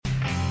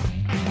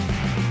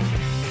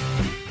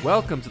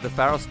Welcome to the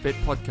Pharos Fit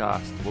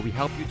podcast, where we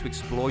help you to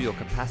explore your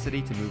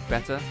capacity to move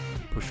better,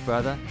 push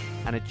further,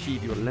 and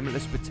achieve your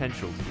limitless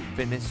potential through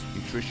fitness,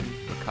 nutrition,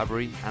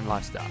 recovery, and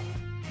lifestyle.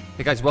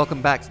 Hey guys,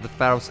 welcome back to the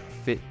Pharos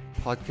Fit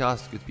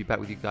podcast. Good to be back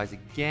with you guys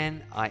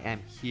again. I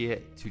am here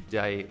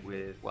today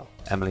with,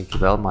 Emily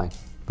Cabell, my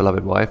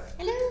beloved wife.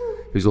 Hello.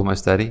 Who's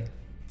almost 30.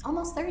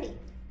 Almost 30.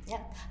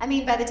 Yep. I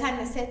mean, by the time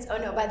this hits,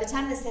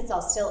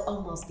 I'll still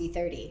almost be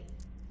 30.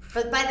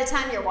 But by the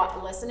time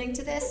you're listening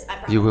to this, I'm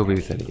probably You will be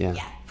 30. 30,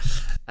 yeah.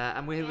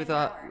 And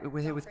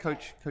we're here with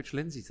Coach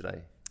Lindsay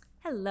today.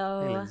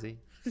 Hello. Hey, Lindsay.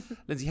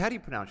 Lindsay, how do you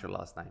pronounce your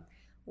last name?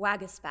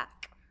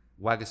 Wagasback.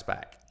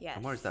 Wagasback. Yes.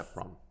 And where is that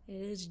from?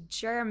 It is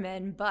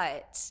German,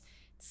 but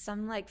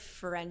some like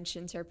French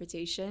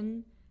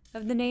interpretation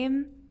of the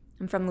name.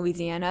 I'm from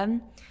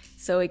Louisiana,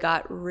 so it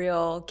got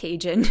real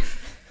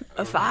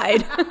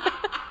Cajun-ified.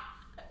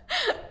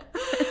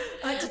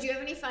 Did you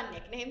have any fun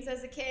nicknames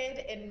as a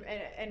kid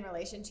in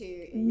relation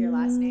to your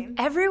last name?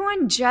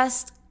 Everyone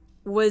just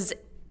was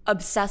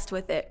obsessed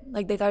with it.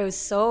 Like they thought it was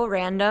so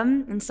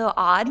random and so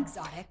odd.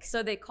 Exotic.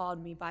 So they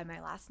called me by my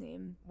last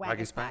name.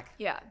 Wagasback.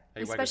 Yeah.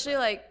 Hey, especially Wagasback.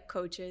 like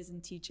coaches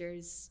and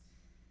teachers.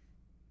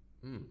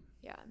 Mm.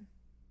 Yeah.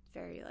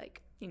 Very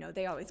like,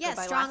 they always Yeah, go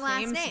by strong last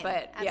names, name.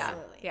 but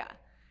Absolutely. yeah.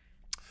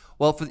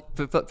 Well,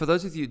 for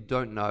those of you who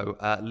don't know,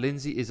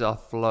 Lindsay is our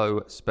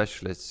flow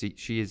specialist.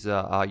 She is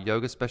our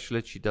yoga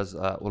specialist. She does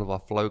all of our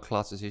flow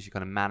classes here. She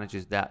kind of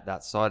manages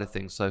that side of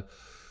things. So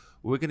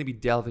we're going to be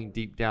delving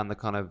deep down the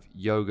kind of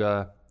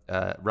yoga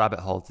rabbit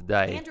hole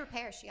today. And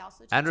repair. She also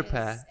teaches And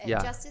repair,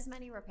 yeah. just as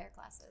many repair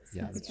classes.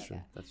 Yeah, as that's yoga.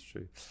 true. That's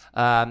true.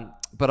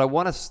 But I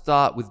want to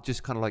start with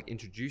just kind of like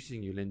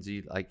introducing you,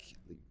 Lindsay. Like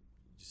you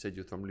said,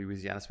 you're from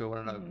Louisiana, so we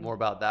want to know more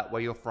about that,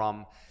 where you're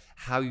from,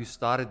 how you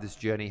started this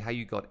journey, how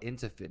you got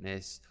into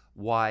fitness,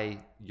 why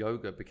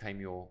yoga became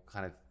your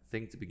kind of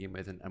thing to begin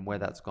with, and where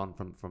that's gone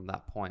from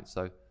that point.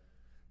 So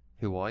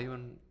who are you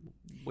and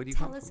where do you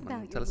come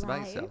from? Tell us about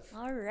yourself.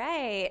 All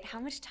right. How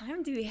much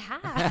time do we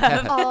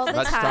have? All the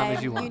Much time as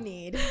time you you want.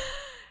 need.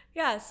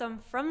 Yeah, so I'm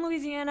from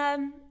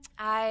Louisiana.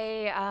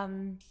 I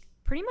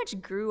pretty much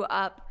grew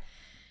up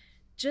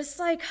just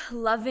like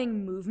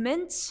loving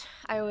movement.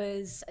 I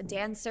was a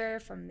dancer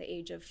from the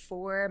age of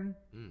 4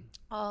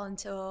 all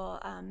until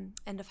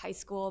end of high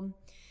school,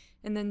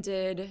 and then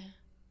did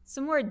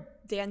some more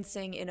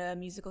dancing in a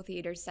musical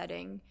theater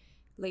setting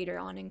later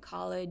on in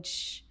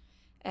college.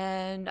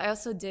 And I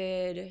also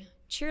did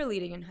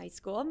cheerleading in high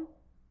school,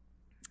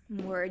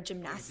 more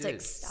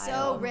gymnastics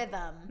style. So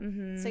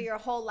rhythm. So your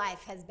whole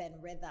life has been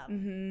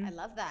rhythm. I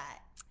love that.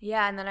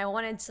 Yeah, and then I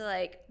wanted to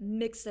like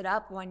mix it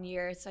up one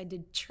year, so I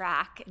did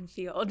track and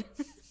field.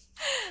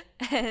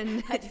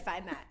 And How'd you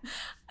find that?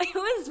 it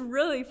was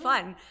really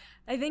fun.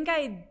 I think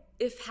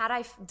had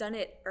I done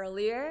it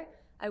earlier,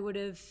 I would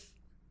have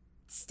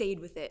stayed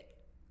with it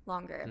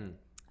longer.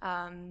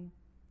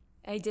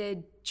 I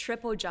did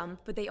triple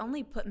jump, but they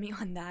only put me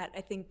on that,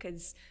 I think,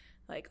 because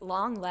like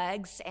long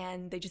legs,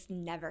 and they just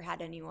never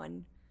had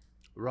anyone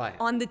Right.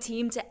 on the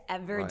team to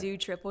ever Right. do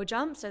triple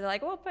jump. So they're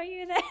like, we'll put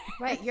you there.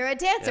 Right, you're a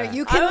dancer. Yeah.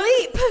 You can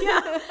leap.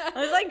 I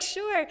was like,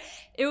 sure.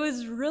 It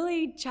was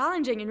really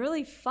challenging and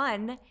really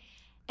fun.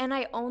 And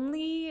I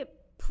only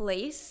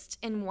placed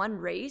in one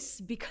race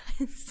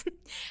because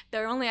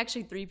there were only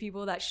actually 3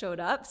 people that showed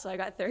up. So I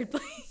got 3rd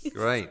place.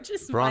 Great.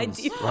 Just Bronze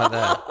my default.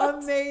 right there.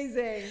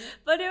 Amazing.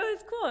 But it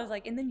was cool. It was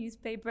like in the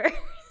newspaper.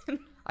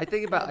 I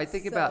think about good.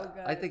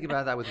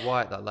 that with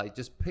Wyatt though. Like,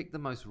 just pick the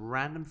most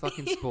random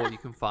fucking sport you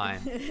can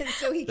find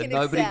So he that can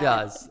nobody excel.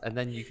 does, and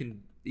then you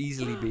can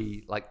easily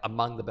be like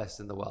among the best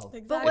in the world.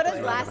 But what a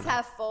Exactly. glass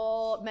half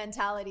full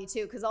mentality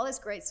too, because all this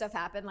great stuff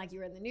happened, like you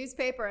were in the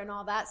newspaper and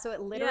all that. So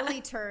it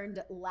literally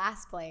turned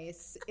last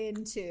place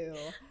into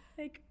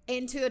Like,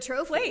 a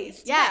trophy.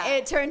 Place, Yeah, yeah.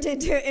 it turned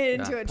into a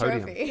podium.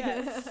 trophy.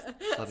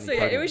 Suddenly so yeah, it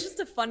podium. was just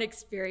a fun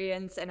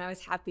experience, and I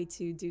was happy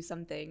to do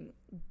something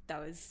that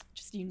was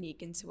just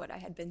unique into what I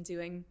had been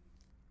doing.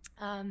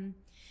 And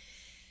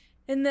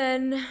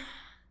then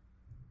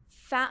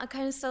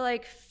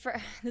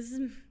this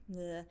is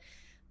the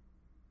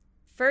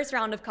first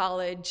round of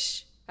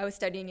college. I was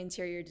studying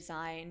interior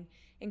design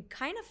and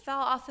kind of fell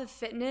off of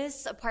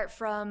fitness, apart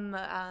from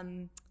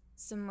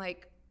some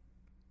like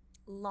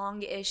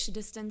long-ish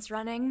distance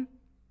running.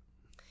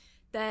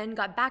 Then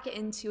got back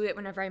into it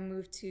whenever I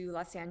moved to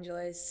Los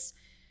Angeles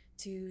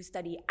to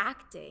study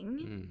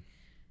acting.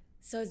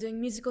 So I was doing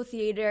musical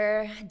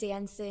theater,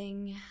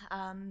 dancing,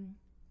 and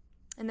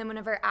then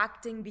whenever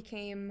acting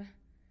became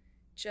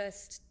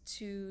just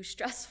too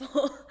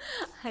stressful,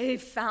 I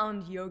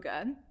found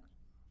yoga.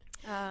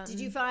 Did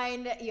you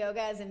find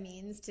yoga as a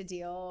means to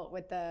deal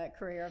with the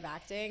career of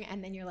acting?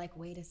 And then you're like,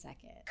 wait a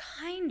second.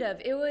 Kind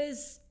of. It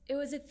was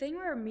a thing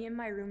where me and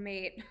my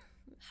roommate,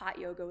 hot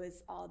yoga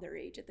was all the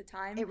rage at the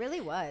time. It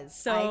really was.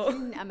 So- I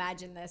can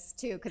imagine this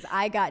too, because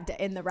I got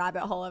in the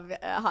rabbit hole of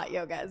hot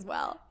yoga as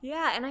well.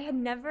 Yeah, and I had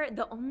never,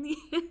 the only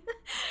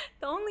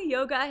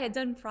yoga I had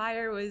done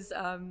prior was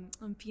on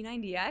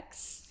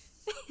P90X.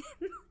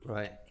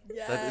 Right.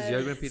 That is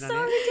yoga in P90X?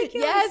 So ridiculous.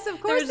 Yes,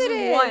 of course There's it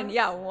is.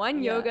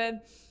 one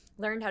yoga.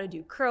 Learned how to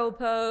do crow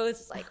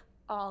pose. Like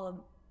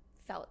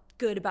felt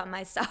good about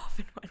myself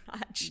and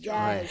whatnot.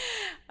 Yes.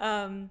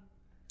 And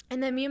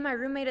then me and my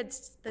roommate at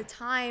the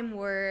time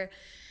were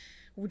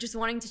just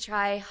wanting to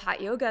try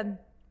hot yoga.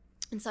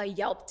 And so I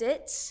Yelped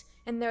it.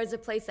 And there was a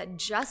place that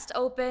just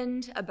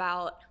opened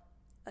about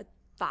a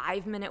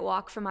 5-minute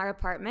walk from our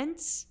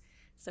apartment.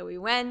 So we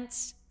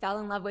went, fell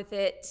in love with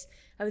it.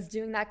 I was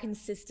doing that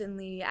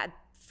consistently at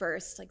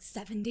first, like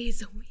 7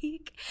 days a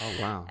week. Oh,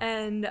 wow.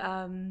 And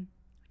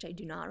which I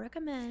do not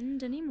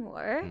recommend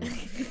anymore.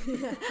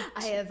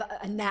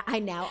 I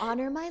now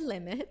honor my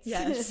limits.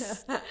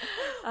 Yes.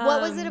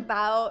 What was it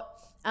about?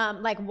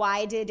 Like,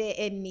 why did it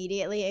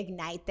immediately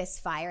ignite this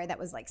fire that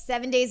was like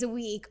 7 days a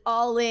week,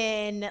 all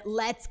in,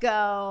 let's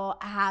go?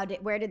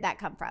 Where did that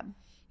come from?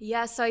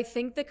 Yeah, so I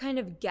think the kind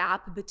of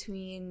gap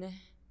between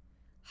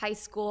high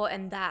school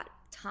and that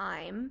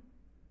time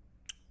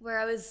where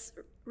I was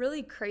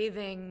really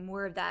craving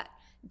more of that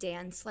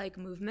dance-like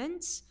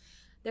movement.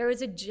 There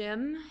was a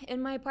gym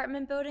in my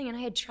apartment building, and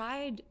I had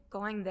tried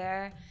going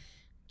there,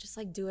 just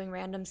like doing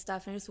random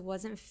stuff, and I just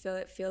wasn't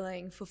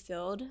feeling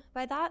fulfilled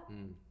by that.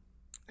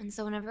 And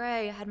so whenever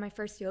I had my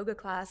first yoga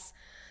class,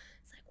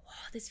 it's like,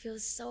 wow, this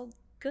feels so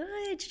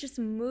good to just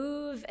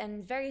move,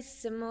 and very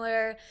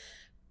similar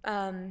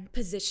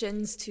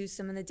positions to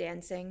some of the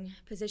dancing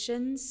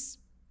positions.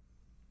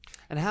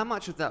 And how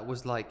much of that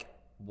was like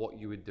what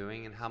you were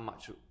doing, and how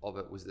much of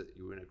it was that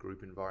you were in a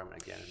group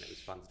environment again and it was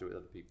fun to do with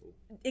other people?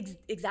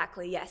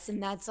 Exactly, yes.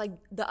 And that's like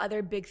the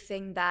other big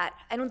thing that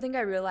I don't think I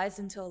realized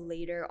until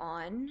later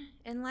on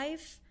in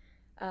life,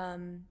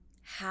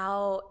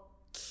 how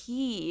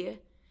key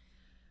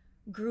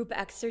group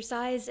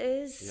exercise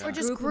is. Or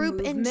just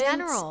group in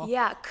general.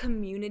 Yeah,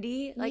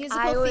 community. Like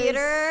Musical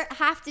theater,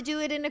 have to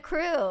do it in a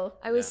crew.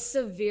 I was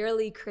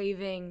severely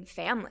craving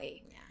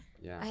family.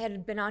 Yeah. I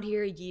had been out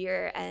here a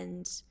year,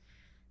 and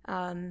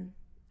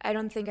I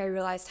don't think I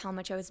realized how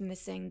much I was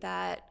missing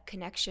that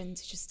connection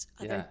to just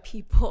other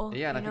people.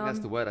 Yeah, and I think that's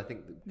the word. I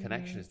think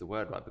connection is the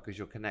word, right? Because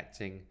you're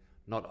connecting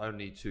not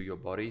only to your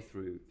body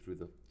through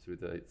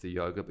the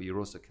yoga, but you're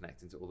also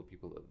connecting to all the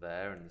people that are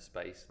there and the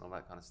space and all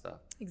that kind of stuff.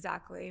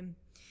 Exactly.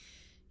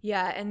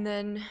 Yeah, and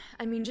then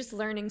I mean, just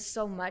learning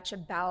so much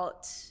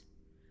about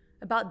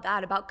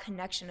that, about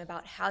connection,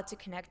 about how to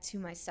connect to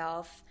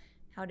myself,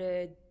 how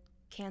to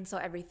cancel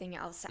everything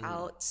else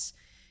out,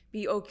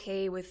 be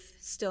okay with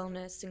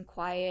stillness and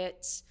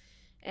quiet,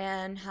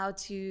 and how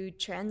to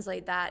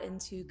translate that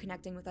into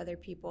connecting with other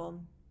people.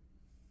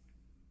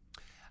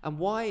 And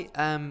why,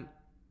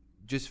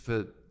 just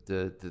for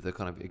the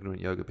kind of ignorant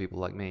yoga people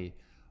like me,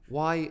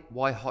 why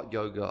hot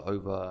yoga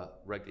over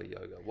regular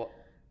yoga? What?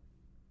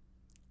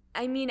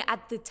 I mean,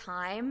 at the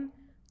time,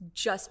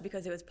 just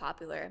because it was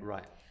popular.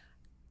 Right.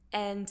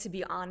 And to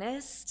be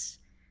honest,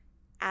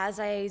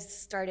 as I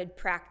started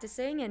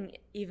practicing, and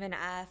even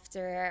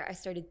after I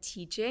started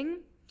teaching,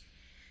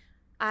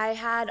 I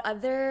had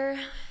other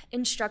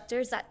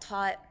instructors that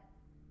taught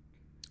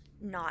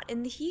not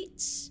in the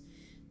heat,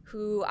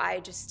 who I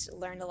just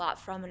learned a lot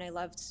from, and I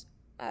loved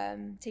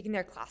taking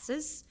their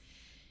classes.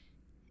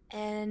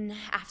 And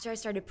after I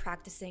started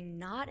practicing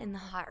not in the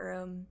hot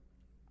room,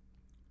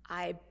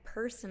 I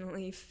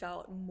personally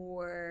felt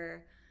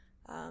more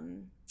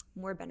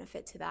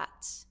benefit to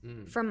that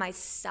from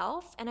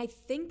myself. And I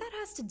think that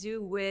has to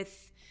do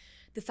with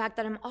the fact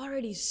that I'm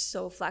already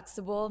so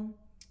flexible,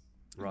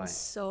 and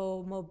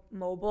so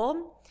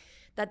mobile,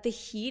 that the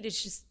heat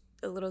is just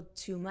a little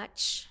too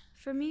much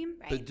for me.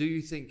 Right. But do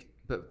you think,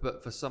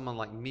 but for someone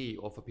like me,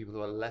 or for people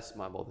who are less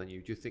mobile than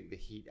you, do you think the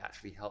heat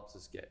actually helps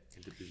us get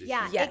into position?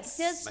 Yeah, yes.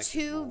 It does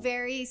two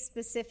very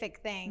specific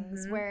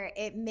things where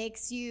it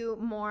makes you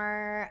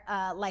more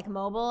like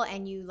mobile,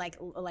 and you like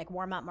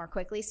warm up more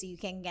quickly so you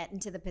can get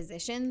into the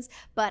positions.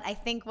 But I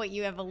think what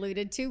you have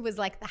alluded to was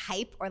like the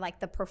hype, or like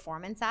the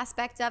performance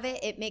aspect of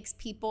it. It makes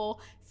people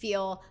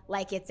feel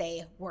like it's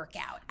a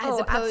workout as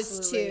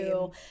opposed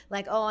to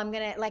like, oh, I'm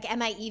gonna, like,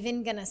 am I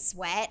even gonna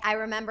sweat? I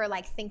remember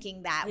like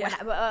thinking that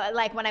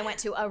when I went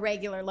to a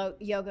regular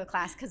yoga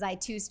class, because I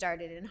too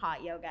started in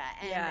hot yoga,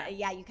 and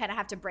you kind of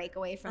have to break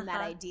away from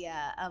that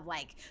idea of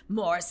like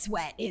more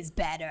sweat is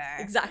better.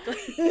 Exactly.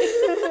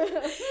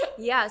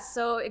 Yeah,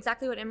 so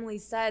exactly what Emily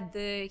said,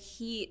 the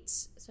heat,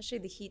 especially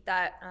the heat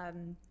that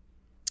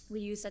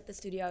we used at the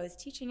studio I was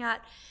teaching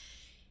at,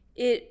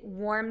 it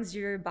warms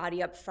your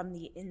body up from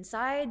the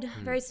inside,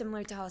 very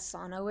similar to how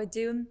sauna would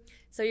do.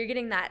 So you're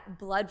getting that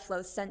blood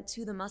flow sent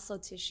to the muscle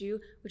tissue,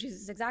 which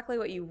is exactly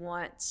what you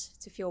want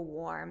to feel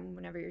warm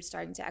whenever you're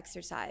starting to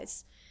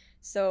exercise.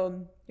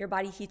 So your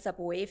body heats up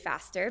way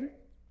faster.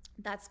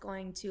 That's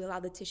going to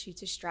allow the tissue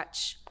to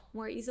stretch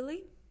more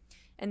easily.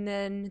 And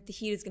then the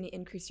heat is going to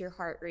increase your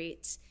heart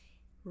rate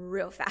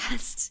real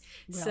fast.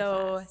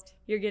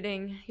 You're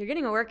getting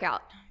a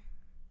workout.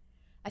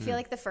 I feel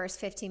like the first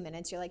 15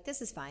 minutes, you're like, this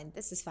is fine,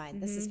 this is fine,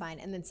 this is fine.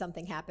 And then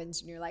something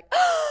happens and you're like,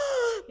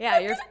 yeah,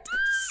 you're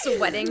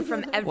sweating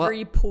from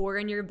every pore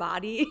in your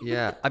body.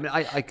 Yeah, I mean,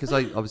 because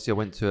I obviously I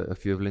went to a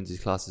few of Lindsay's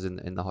classes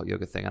in the hot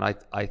yoga thing, and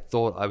I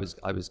thought I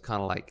was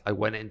kind of like, I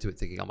went into it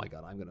thinking, oh my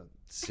god, I'm gonna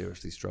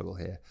seriously struggle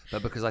here,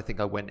 but because I think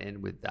I went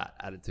in with that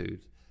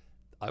attitude,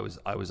 I was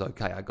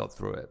okay. I got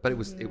through it, but it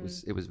was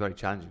very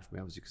challenging for me,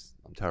 obviously, because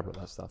I'm terrible at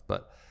that stuff.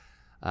 But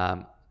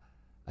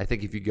I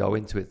think if you go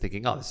into it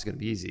thinking, oh, this is gonna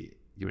be easy,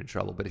 you're in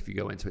trouble. But if you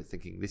go into it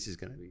thinking this is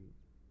gonna be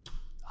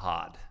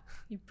hard,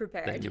 You're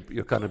prepared. then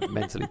you're kind of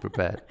mentally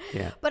prepared.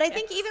 Yeah. But I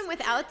think even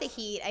without the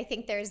heat, I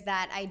think there's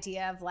that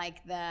idea of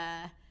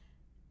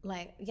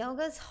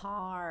yoga's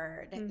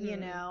hard, you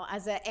know,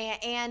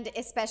 and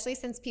especially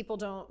since people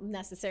don't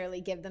necessarily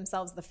give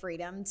themselves the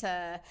freedom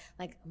to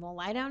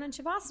lie down in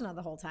Shavasana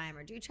the whole time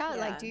or do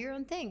do your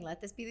own thing.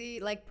 Let this be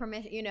the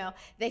permission, you know,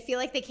 they feel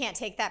like they can't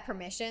take that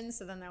permission.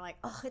 So then they're like,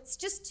 oh, it's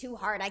just too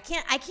hard. I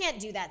can't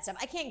do that stuff.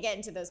 I can't get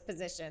into those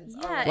positions.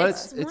 Yeah, Well,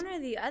 it's one or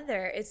the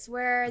other. It's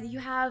where you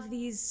have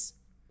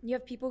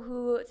people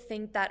who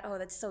think that, oh,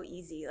 that's so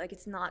easy. Like,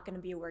 it's not going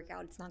to be a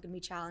workout. It's not going to be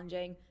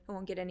challenging. I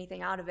won't get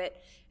anything out of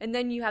it. And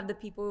then you have the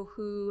people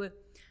who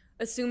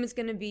assume it's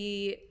going to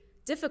be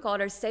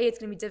difficult or say it's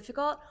going to be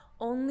difficult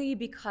only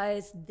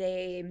because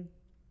they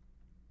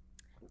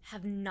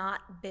have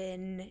not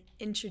been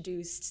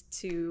introduced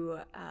to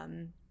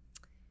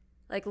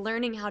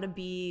learning how to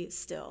be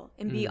still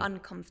and be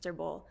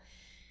uncomfortable.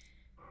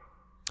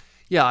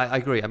 Yeah, I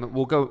agree. I mean,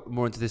 we'll go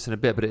more into this in a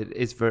bit, but it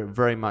is very,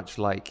 very much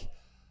like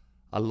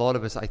a lot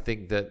of us, I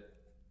think, that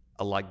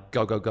are like,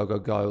 go, go, go, go,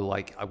 go.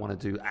 Like, I want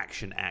to do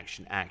action,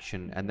 action,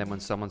 action. And then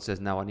when someone says,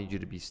 no, I need you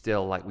to be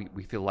still, like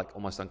we feel like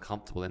almost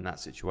uncomfortable in that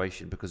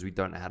situation because we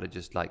don't know how to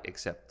just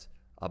accept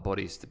our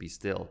bodies to be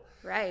still.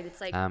 Right.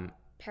 It's like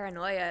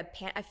paranoia.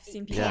 I've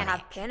seen people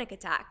have panic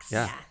attacks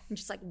and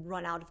just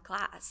run out of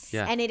class.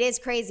 Yeah. And it is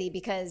crazy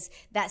because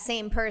that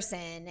same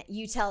person,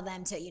 you tell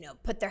them to, you know,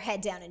 put their head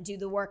down and do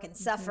the work and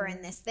suffer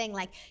in this thing.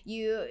 Like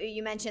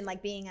you mentioned,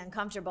 being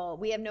uncomfortable.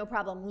 We have no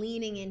problem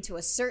leaning into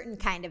a certain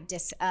kind of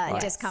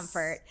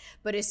discomfort.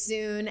 But as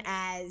soon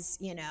as,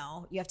 you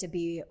know, you have to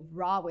be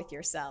raw with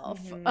yourself,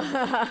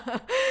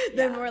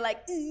 then we're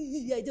like,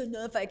 I don't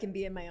know if I can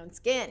be in my own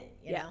skin,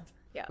 you know?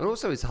 Yeah. But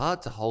also it's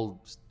hard to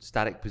hold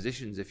static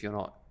positions if you're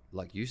not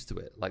used to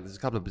it. There's a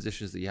couple of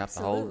positions that you have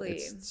to hold.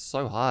 It's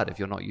so hard if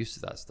you're not used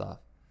to that stuff.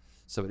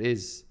 So it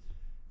is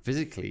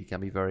physically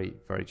can be very,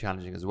 very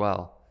challenging as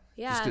well.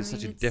 Yeah. Just because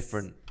it's such a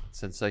different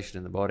sensation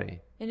in the body.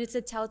 And it's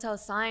a telltale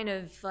sign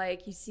of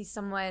you see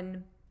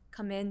someone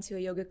come into a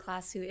yoga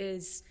class who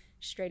is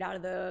straight out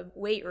of the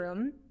weight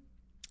room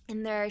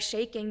and they're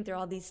shaking through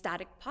all these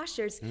static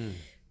postures.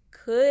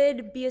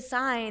 Could be a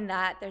sign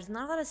that there's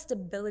not a lot of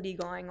stability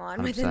going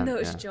on within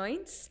those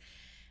joints.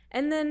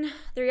 And then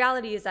the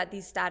reality is that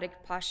these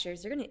static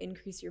postures are going to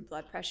increase your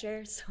blood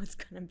pressure, so it's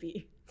going to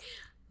be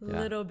a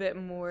little bit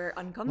more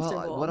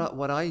uncomfortable. Well,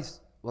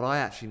 what I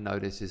actually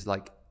notice is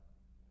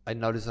I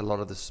notice a lot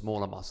of the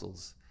smaller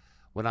muscles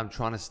when I'm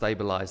trying to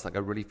stabilize. I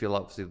really feel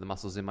obviously the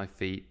muscles in my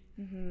feet,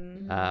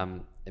 in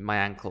my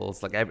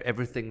ankles,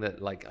 everything that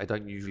I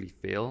don't usually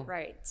feel.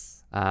 Right.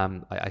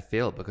 I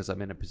feel because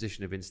I'm in a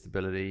position of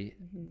instability.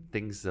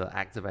 Things are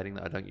activating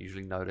that I don't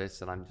usually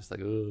notice, and I'm just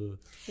like, ugh.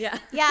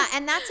 Yeah,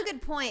 and that's a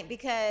good point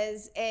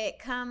because it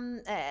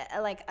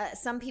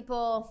some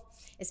people,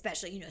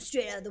 especially, you know,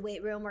 straight out of the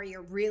weight room where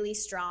you're really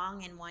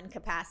strong in one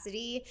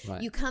capacity,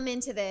 you come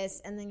into this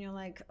and then you're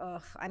like,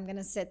 oh, I'm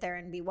gonna sit there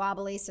and be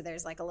wobbly. So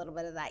there's a little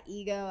bit of that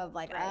ego of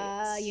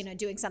you know,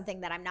 doing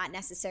something that I'm not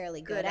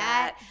necessarily good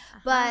at.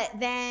 But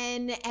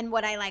then, and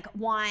what I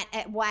want,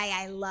 why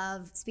I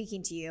love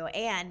speaking to you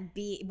and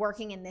be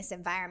working in this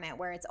environment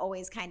where it's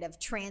always kind of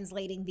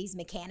translating these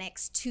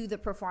mechanics to the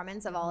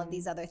performance of all of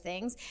these other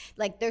things.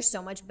 There's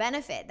so much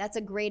benefit. That's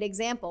a great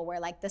example where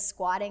the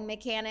squatting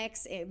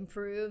mechanics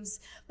improves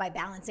by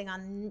balancing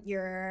on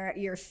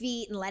your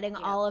feet and letting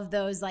all of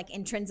those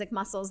intrinsic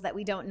muscles that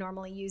we don't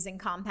normally use in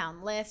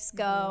compound lifts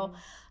go.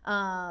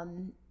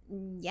 And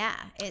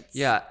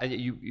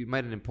you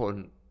made an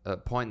important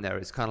point there.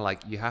 It's kind of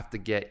you have to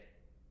get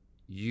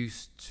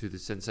used to the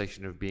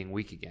sensation of being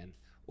weak again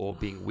or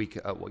being weak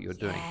at what you're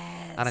doing,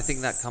 and I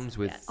think that comes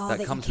with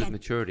with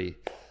maturity.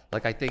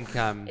 I think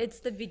it's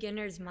the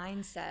beginner's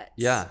mindset.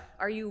 Yeah.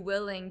 Are you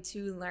willing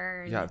to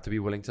learn? You have to be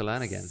willing to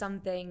learn again.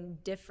 Something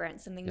different,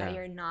 something that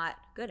you're not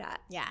good at.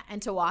 Yeah,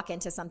 and to walk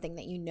into something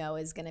that you know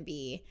is going to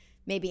be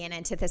maybe an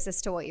antithesis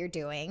to what you're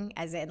doing,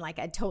 as in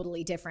a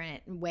totally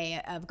different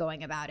way of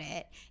going about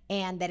it,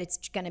 and that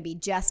it's going to be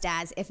just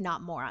as, if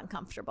not more,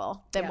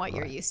 uncomfortable than what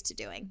you're used to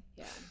doing.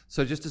 Yeah.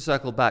 So just to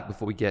circle back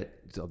before we get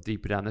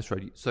deeper down this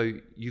road, so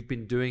you were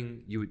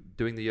doing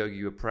the yoga,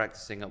 you were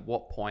practicing. At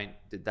what point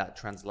did that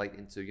translate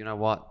into, you know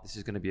what, this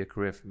is going to be a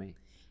career for me?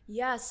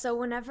 Yeah, so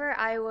whenever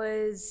I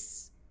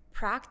was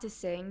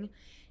practicing,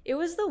 it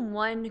was the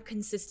one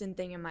consistent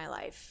thing in my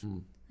life.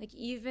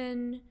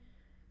 Even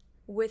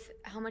with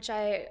how much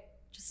I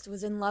just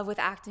was in love with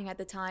acting at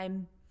the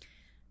time,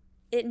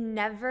 it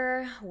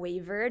never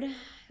wavered.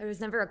 There was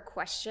never a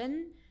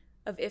question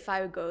of if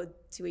I would go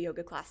to a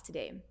yoga class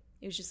today.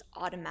 It was just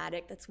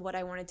automatic. That's what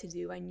I wanted to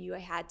do. I knew I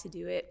had to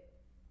do it.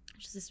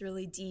 Just this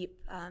really deep,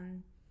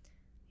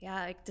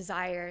 like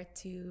desire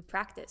to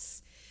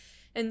practice.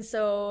 And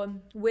so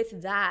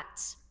with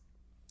that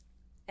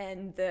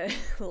and the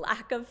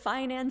lack of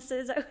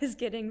finances I was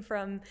getting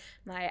from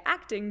my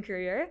acting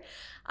career,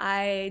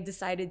 I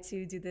decided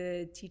to do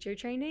the teacher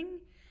training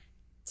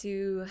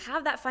to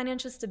have that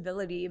financial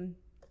stability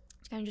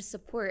to kind of just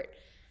support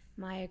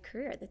my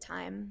career at the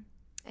time.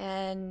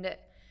 And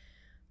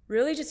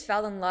really just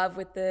fell in love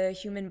with the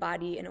human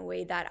body in a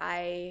way that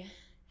I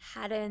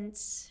hadn't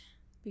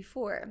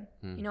before.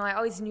 You know, I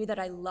always knew that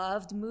I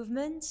loved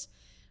movement,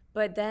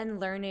 but then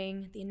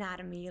learning the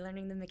anatomy,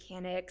 learning the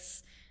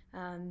mechanics.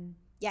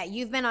 Yeah,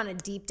 you've been on a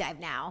deep dive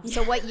now.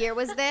 So what year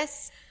was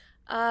this?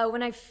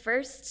 When I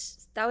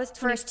that was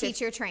first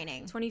teacher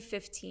training.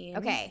 2015.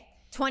 Okay.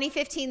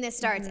 2015 this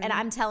starts, and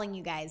I'm telling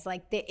you guys,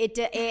 like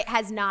it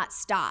has not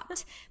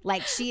stopped.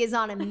 Like she is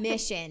on a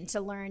mission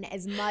to learn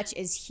as much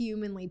as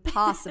humanly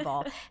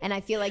possible, and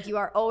I feel like you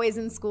are always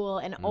in school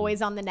and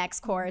always on the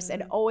next course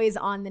and always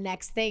on the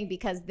next thing,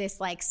 because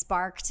this like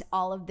sparked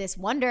all of this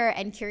wonder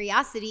and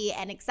curiosity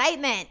and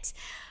excitement.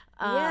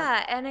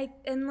 Yeah,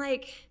 and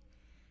like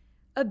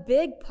a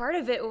big part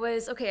of it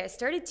was, okay, I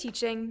started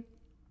teaching,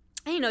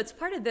 and you know, it's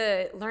part of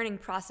the learning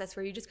process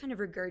where you just kind of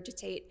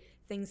regurgitate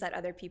things that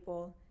other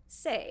people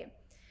say.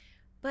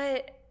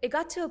 But it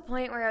got to a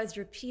point where I was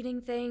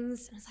repeating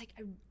things, and I was like,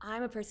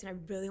 I'm a person, I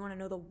really want to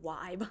know the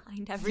why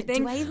behind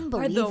everything. Do I even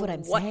believe what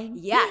I'm saying?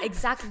 Yeah,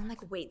 exactly. I'm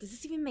like, wait, does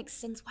this even make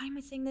sense? Why am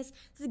I saying this?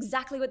 This is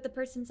exactly what the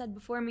person said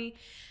before me.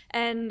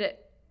 And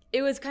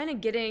it was kind of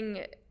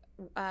getting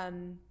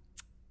in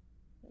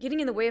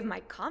the way of my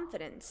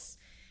confidence,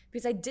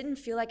 because I didn't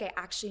feel like I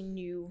actually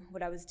knew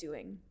what I was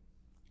doing.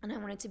 And I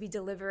wanted to be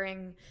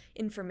delivering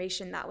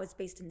information that was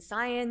based in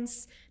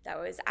science, that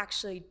was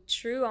actually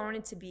true. I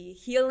wanted to be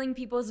healing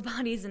people's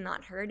bodies and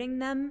not hurting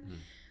them.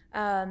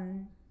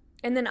 And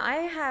then I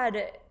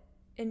had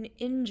an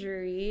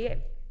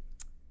injury,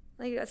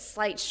 like a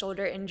slight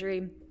shoulder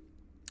injury.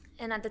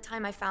 And at the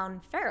time I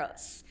found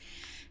Pharos.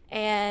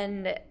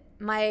 And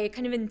my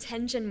kind of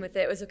intention with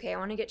it was, okay, I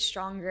want to get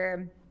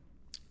stronger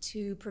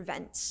to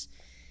prevent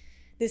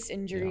this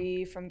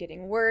injury from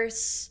getting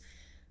worse.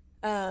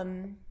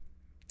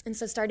 And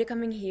so started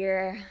coming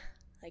here,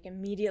 like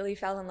immediately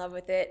fell in love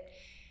with it.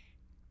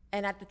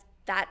 And at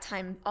that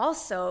time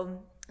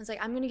also, I was like,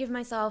 I'm going to give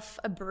myself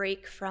a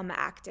break from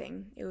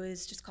acting. It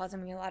was just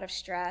causing me a lot of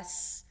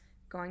stress,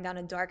 going down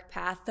a dark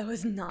path that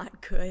was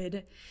not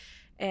good.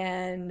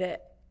 And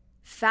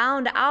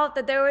found out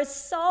that there was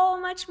so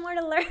much more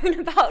to learn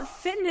about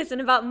fitness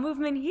and about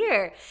movement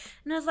here.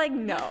 And I was like,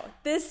 no,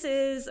 this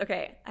is,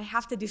 okay, I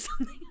have to do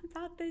something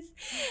about this.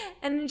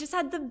 And I just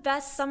had the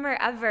best summer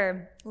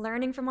ever,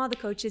 learning from all the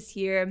coaches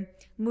here,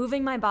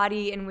 moving my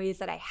body in ways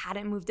that I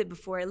hadn't moved it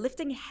before,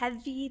 lifting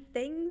heavy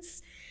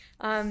things,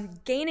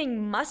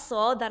 gaining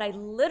muscle that I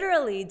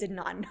literally did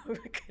not know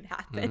could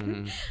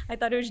happen. I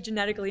thought it was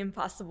genetically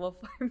impossible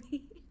for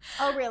me.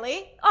 Oh,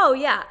 really? Oh,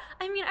 yeah.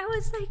 I mean, I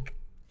was like,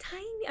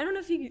 tiny. I don't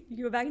know if you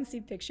go back and see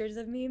pictures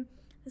of me.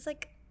 It's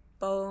like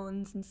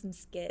bones and some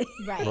skin.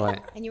 Right.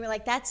 And you were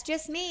like, that's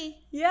just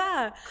me.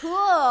 Yeah.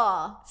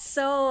 Cool.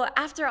 So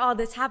after all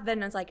this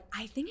happened, I was like,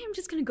 I think I'm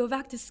just going to go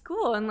back to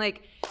school and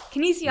like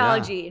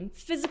kinesiology and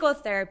physical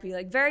therapy,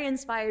 like very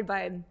inspired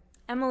by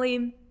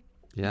Emily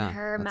and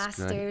her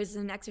master's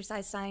in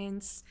exercise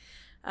science.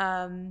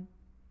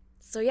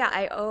 So yeah,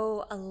 I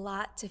owe a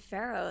lot to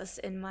Pharos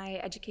in my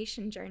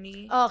education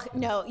journey. Oh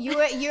no, you.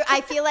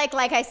 I feel like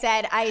I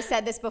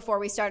said this before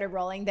we started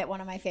rolling, that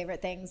one of my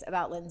favorite things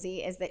about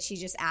Lindsay is that she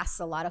just asks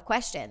a lot of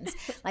questions.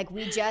 Like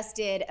we just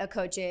did a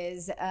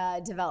coach's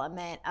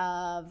development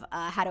of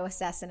how to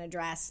assess and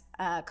address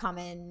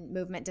common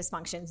movement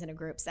dysfunctions in a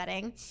group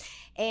setting,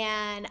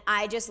 and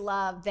I just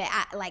love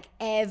that. Like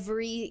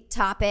every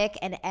topic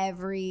and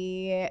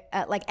every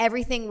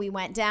everything we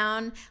went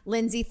down,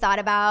 Lindsay thought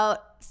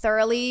about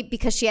thoroughly,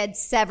 because she had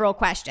several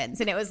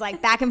questions, and it was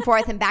like back and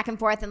forth and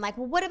like,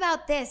 well, what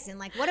about this, and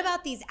like, what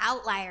about these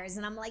outliers?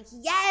 And I'm like,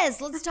 yes,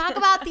 let's talk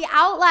about the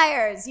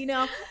outliers, you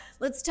know,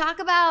 let's talk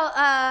about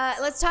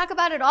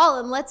it all,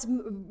 and let's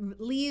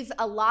leave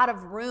a lot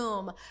of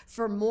room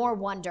for more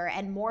wonder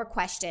and more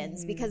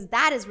questions, because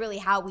that is really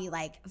how we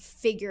like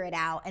figure it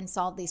out and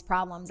solve these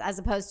problems, as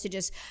opposed to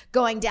just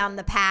going down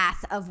the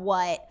path of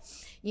what,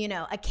 you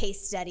know, a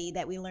case study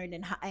that we learned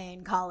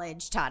in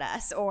college taught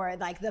us, or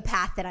like the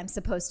path that I'm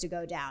supposed to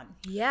go down.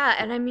 Yeah,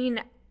 and I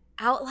mean,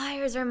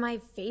 outliers are my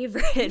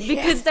favorite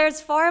because there's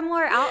far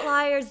more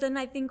outliers than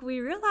I think we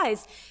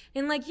realize.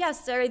 And like,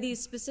 yes, there are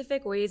these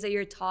specific ways that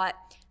you're taught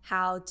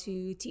how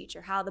to teach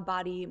or how the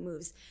body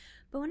moves.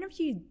 But whenever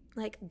you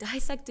like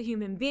dissect a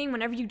human being,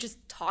 whenever you just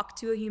talk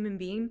to a human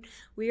being,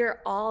 we are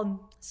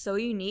all so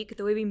unique.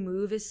 The way we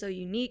move is so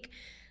unique.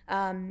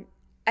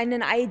 In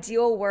an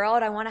ideal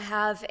world, I want to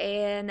have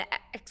a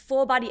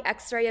full body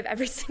x-ray of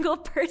every single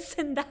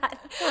person that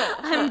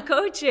I'm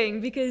coaching,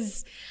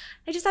 because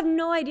I just have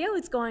no idea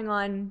what's going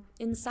on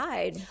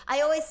inside.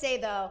 I always say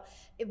though,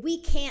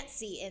 we can't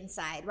see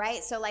inside,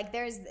 right? So like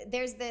there's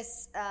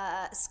this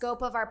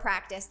scope of our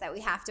practice that we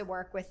have to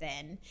work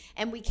within,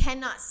 and we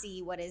cannot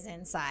see what is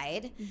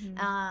inside.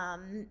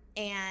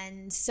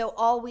 And so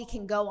all we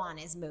can go on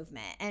is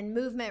movement, and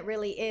movement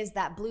really is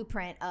that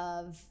blueprint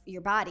of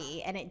your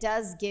body, and it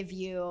does give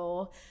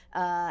you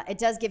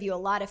a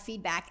lot of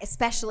feedback,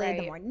 especially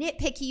the more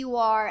nitpicky you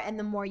are and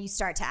the more you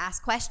start to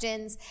ask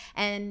questions,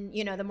 and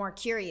the more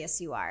curious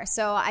you are.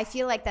 So I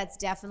feel like that's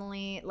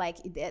definitely like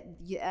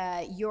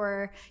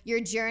your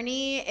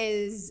journey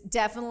is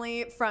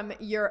definitely from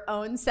your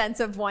own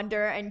sense of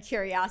wonder and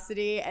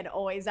curiosity and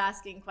always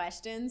asking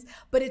questions.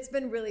 But it's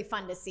been really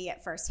fun to see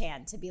it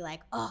firsthand, to be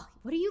like, oh,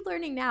 what are you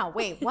learning now?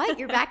 Wait, what?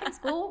 You're back in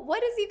school?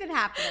 What is even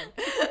happening?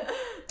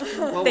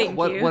 Well, Thank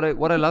you.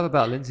 What I love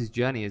about Lindsay's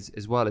journey is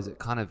as well is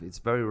it's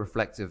very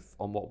reflective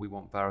on what we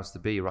want Varos to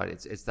be, right?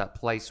 It's that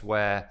place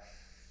where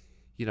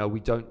we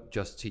don't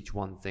just teach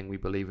one thing. We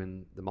believe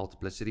in the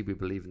multiplicity. We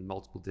believe in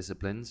multiple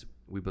disciplines.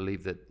 We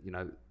believe that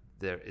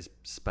there is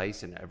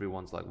space in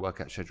everyone's like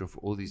workout schedule for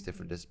all these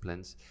different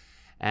disciplines.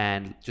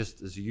 And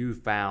just as you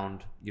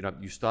found,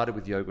 you started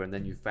with yoga and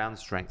then you found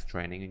strength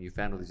training and you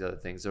found all these other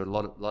things. There are a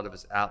lot of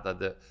us out there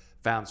that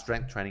found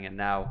strength training, and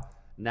now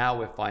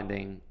we're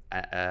finding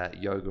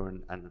yoga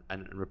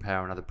and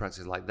repair and other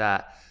practices like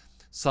that.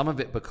 Some of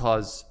it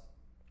because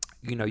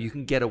you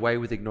can get away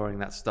with ignoring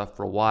that stuff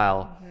for a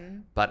while,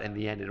 but in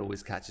the end, it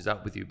always catches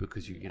up with you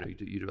because you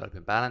develop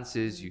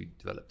imbalances, you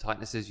develop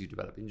tightnesses, you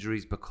develop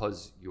injuries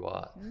because you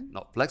are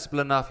not flexible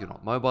enough, you're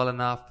not mobile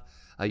enough,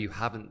 you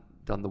haven't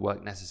done the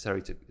work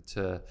necessary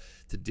to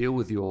deal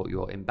with your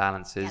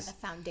imbalances. Yeah, the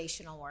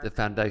foundational work. The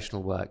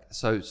foundational work.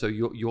 So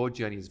your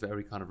journey is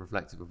very kind of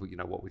reflective of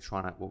what we're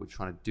trying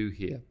to do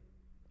here.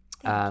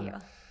 Thank you.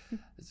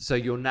 So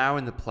you're now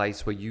in the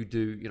place where you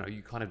do,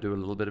 you kind of do a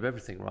little bit of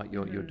everything, right?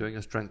 You're doing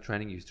your strength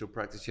training, you still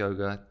practice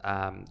yoga,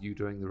 you're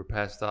doing the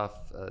repair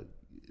stuff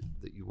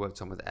that you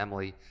worked on with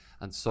Emily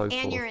and so forth.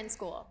 And you're in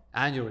school.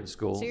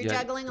 So you're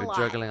juggling a lot.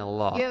 Juggling a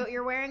lot.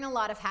 You're wearing a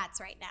lot of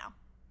hats right now.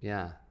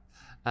 Yeah.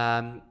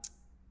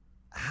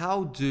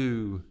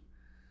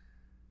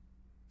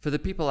 For the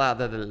people out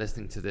there that are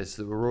listening to this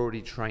that were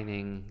already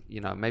training,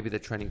 maybe they're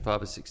training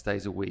 5 or 6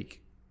 days a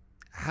week,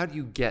 how do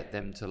you get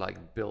them to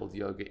like build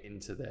yoga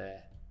into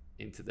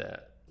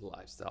their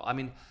lifestyle? I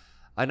mean,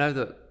 I know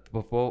that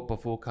before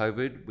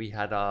COVID, we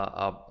had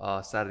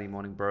our Saturday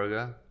morning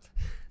burger,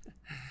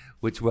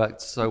 which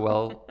worked so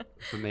well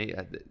for me.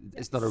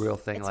 It's not a real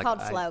thing. It's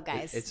called flow,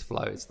 guys. It's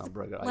flow. It's not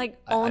burger.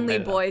 Only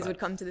boys would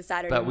come to the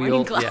Saturday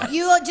morning class. Yeah.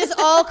 You just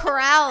all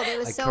corralled. It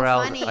was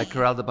funny. I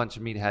corralled a bunch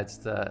of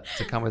meatheads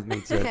to come with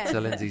me to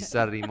Lindsay's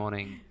Saturday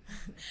morning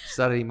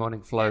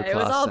flow class. It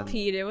was all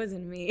Pete. It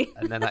wasn't me.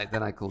 And then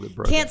I called it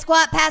burger. Can't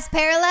squat past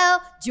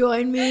parallel?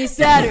 Join me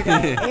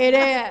Saturday. 8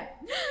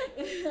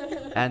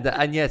 a.m.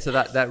 And yeah, so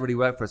that really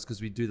worked for us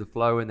because we do the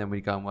flow and then we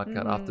go and work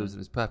out afterwards,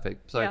 and it's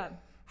perfect. So. Yeah.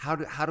 How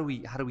do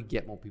we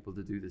get more people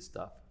to do this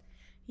stuff?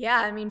 Yeah,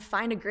 I mean,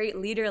 find a great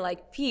leader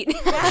like Pete.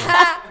 But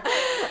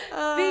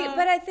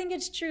I think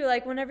it's true.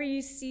 Like whenever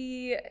you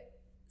see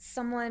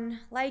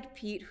someone like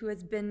Pete who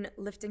has been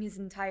lifting his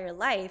entire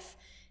life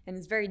and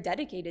is very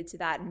dedicated to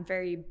that and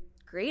very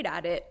great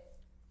at it,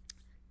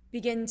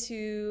 begin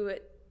to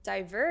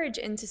diverge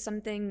into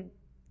something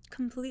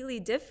completely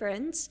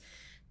different,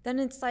 then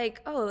it's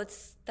like, oh,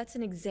 that's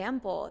an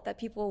example that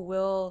people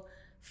will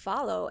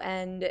follow.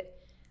 And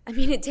I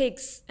mean, it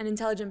takes an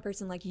intelligent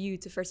person like you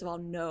to, first of all,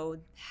 know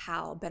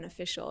how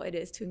beneficial it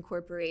is to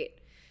incorporate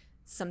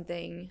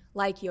something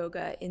like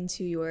yoga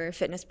into your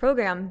fitness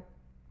program.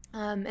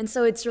 And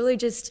so it's really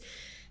just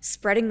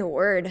spreading the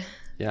word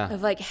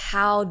of like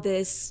how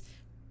this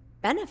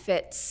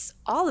benefits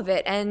all of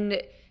it.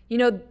 And,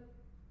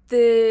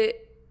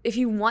 if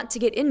you want to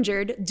get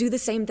injured, do the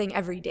same thing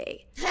every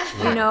day.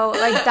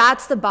 Like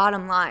that's the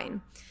bottom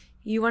line.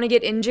 You want to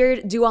get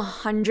injured, do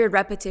 100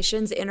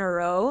 repetitions in a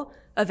row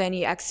of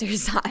any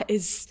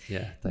exercise.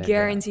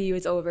 Guarantee you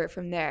it's over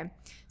from there.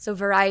 So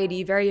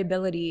variety,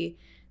 variability,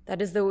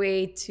 that is the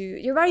way to,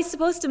 your body's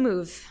supposed to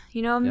move,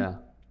 And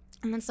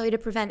that's the way to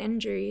prevent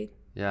injury.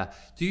 Yeah.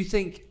 Do you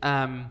think,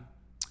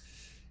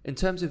 in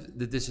terms of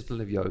the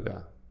discipline of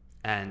yoga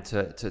and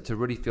to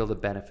really feel the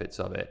benefits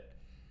of it,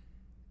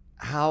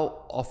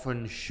 how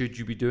often should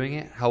you be doing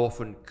it? How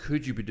often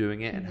could you be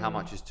doing it? And how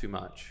much is too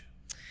much?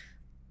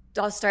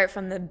 I'll start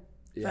from the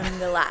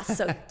last.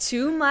 So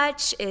too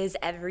much is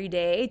every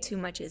day. Too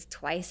much is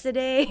twice a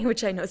day,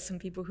 which I know some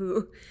people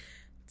who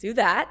do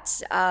that.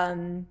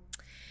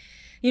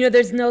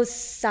 There's no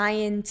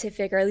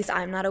scientific, or at least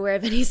I'm not aware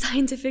of any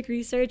scientific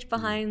research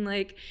behind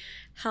like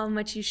how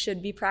much you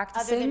should be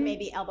practicing. Other than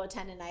maybe elbow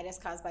tendonitis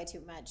caused by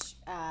too much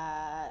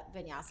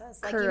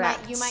vinyasas. Like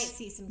correct. You might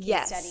see some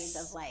case studies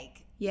of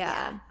like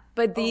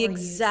but the overuse.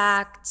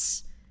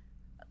 Exact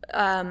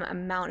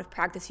amount of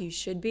practice you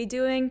should be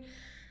doing,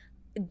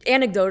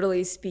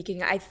 anecdotally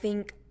speaking, I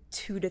think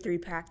 2 to 3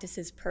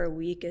 practices per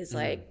week is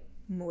like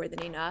more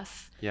than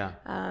enough.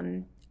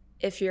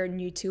 if you're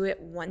new to it,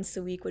 once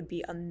a week would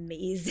be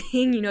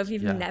amazing, if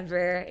you've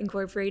never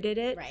incorporated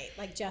it. Right,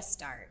 like just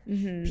start.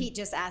 Pete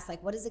just asked,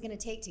 like, what is it going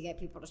to take to get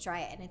people to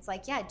try it? And it's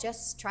like, yeah,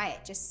 just try it.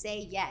 Just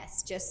say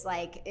yes. Just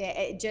like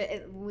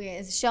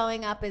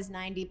showing up is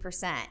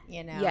 90%,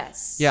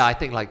 Yes. Yeah, I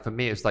think like for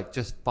me, it's like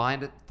just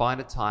find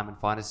a time and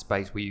find a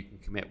space where you can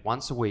commit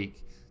once a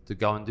week to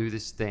go and do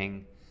this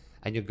thing,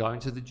 and you're going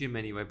to the gym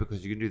anyway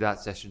because you can do that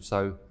session.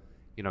 So,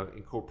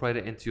 incorporate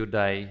it into your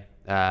day.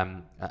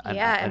 And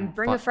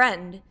bring a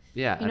friend.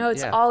 Yeah.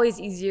 It's always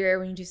easier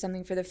when you do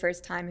something for the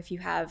first time if you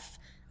have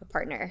a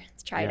partner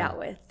to try it out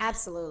with.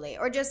 Absolutely.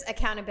 Or just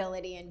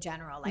accountability in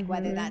general, like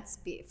whether that's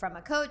from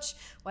a coach,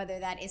 whether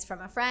that is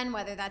from a friend,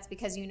 whether that's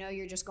because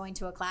you're just going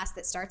to a class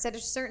that starts at a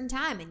certain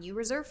time and you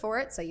reserve for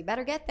it, so you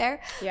better get there.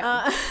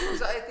 Yeah.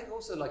 So I think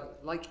also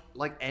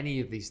like any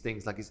of these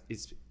things, like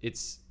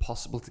it's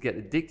possible to get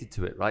addicted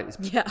to it, right?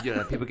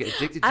 People get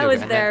addicted to it. I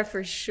was there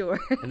for sure.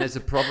 And there's a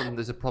problem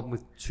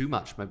with too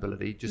much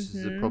mobility, just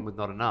as a problem with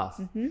not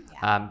enough.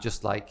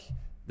 Just like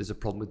there's a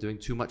problem with doing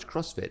too much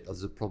CrossFit. Or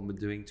there's a problem with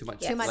doing too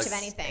much of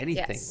anything.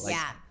 Yes.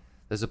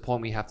 There's a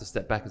point where you have to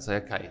step back and say,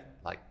 okay,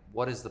 like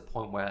what is the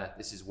point where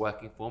this is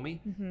working for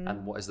me,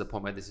 and what is the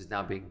point where this is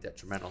now being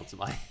detrimental to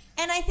my?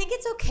 And I think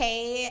it's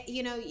okay.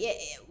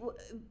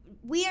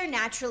 We are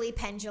naturally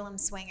pendulum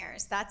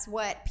swingers. That's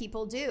what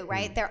people do,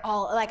 right? They're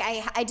all like,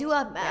 I do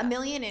a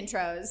million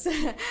intros.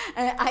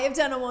 I have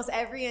done almost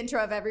every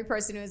intro of every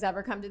person who has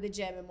ever come to the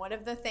gym. And one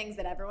of the things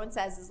that everyone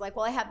says is like,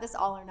 well, I have this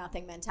all or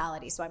nothing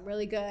mentality. So I'm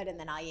really good. And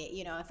then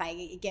if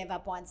I give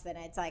up once, then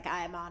it's like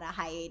I'm on a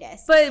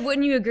hiatus. But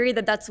wouldn't you agree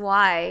that that's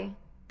why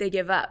they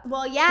give up?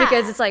 Well, yeah.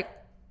 Because it's like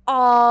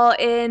all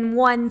in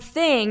one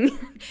thing.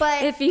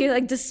 But if you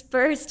like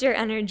dispersed your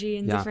energy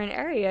in different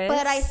areas.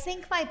 But I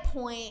think my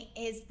point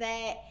is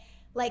that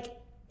like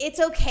it's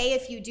okay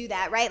if you do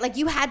that, right? Like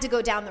you had to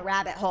go down the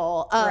rabbit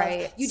hole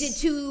of you did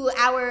 2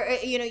 hour,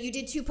 you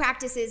did 2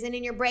 practices, and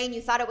in your brain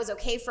you thought it was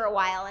okay for a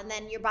while, and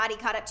then your body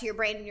caught up to your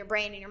brain and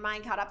your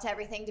mind caught up to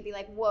everything to be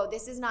like, whoa,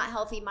 this is not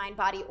healthy mind,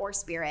 body, or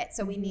spirit.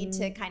 So we need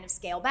to kind of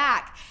scale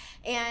back.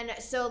 And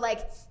so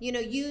like,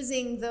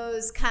 using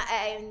those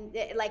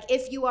like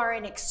if you are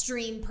an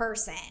extreme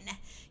person,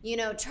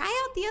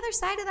 try out the other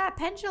side of that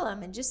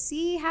pendulum and just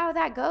see how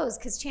that goes.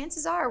 Because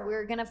chances are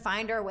we're going to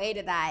find our way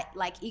to that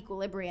like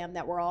equilibrium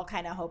that we're all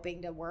kind of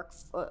hoping to work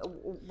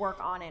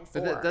on and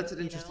for. But that's an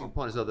interesting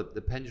point as well,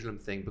 the pendulum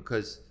thing,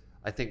 because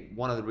I think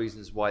one of the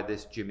reasons why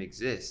this gym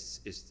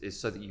exists is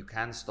so that you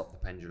can stop the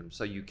pendulum.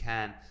 So you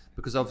can,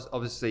 because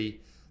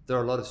obviously there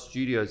are a lot of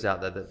studios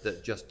out there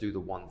that just do the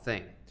one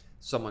thing.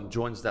 Someone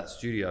joins that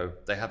studio,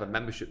 they have a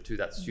membership to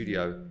that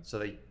studio, so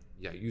they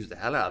use the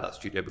hell out of that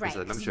studio because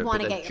of the membership,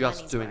 but they're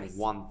just doing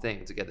one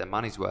thing to get their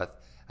money's worth,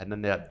 and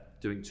then they're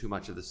doing too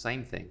much of the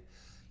same thing.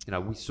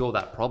 We saw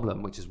that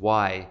problem, which is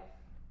why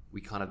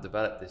we kind of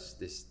developed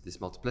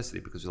this multiplicity,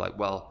 because we're like,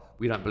 well,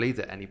 we don't believe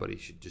that anybody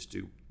should just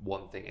do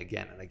one thing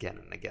again and again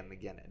and again and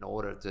again. In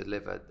order to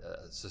live a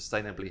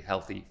sustainably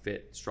healthy,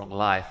 fit, strong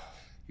life,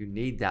 you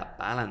need that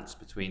balance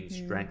between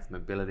strength,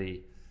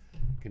 mobility,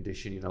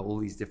 condition, all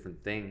these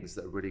different things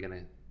that are really going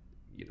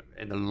to,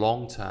 in the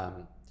long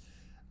term,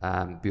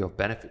 be of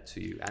benefit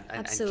to you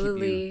and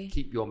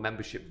keep your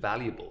membership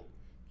valuable.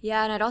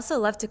 Yeah, and I'd also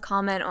love to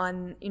comment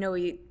on,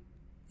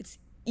 it's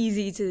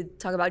easy to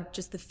talk about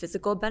just the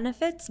physical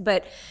benefits,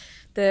 but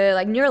the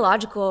like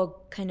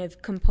neurological kind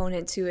of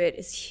component to it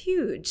is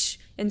huge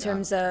in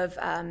terms of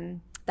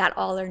that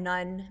all or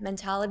none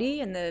mentality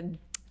and the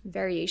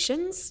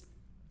variations.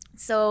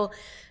 So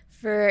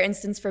for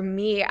instance, for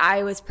me,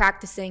 I was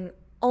practicing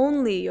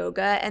only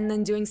yoga and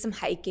then doing some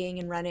hiking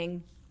and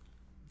running.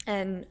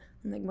 And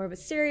on like more of a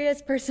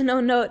serious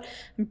personal note,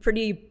 I'm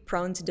pretty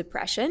prone to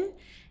depression.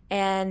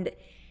 And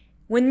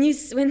when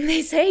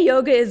they say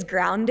yoga is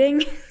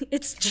grounding,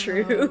 it's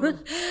true.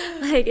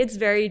 Like it's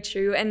very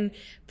true. And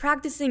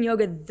practicing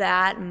yoga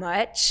that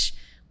much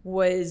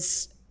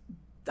was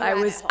I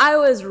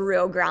was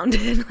real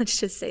grounded, let's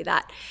just say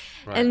that.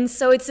 Right. And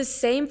so it's the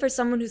same for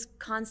someone who's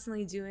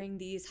constantly doing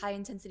these high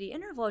intensity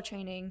interval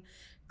training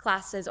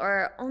classes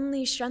or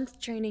only strength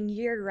training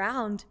year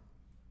round.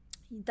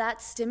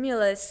 That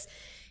stimulus,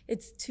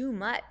 it's too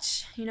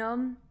much,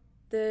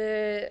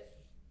 the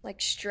like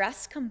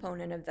stress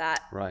component of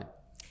that. Right.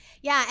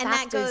 Yeah, and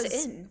that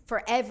goes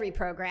for every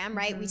program,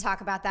 right? We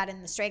talk about that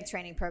in the strength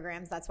training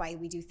programs. That's why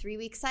we do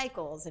 3-week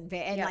cycles. And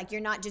like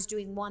you're not just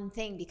doing one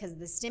thing because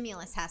the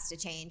stimulus has to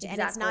change.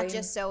 Exactly. And it's not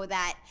just so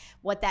that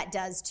what that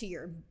does to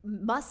your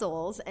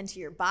muscles and to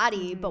your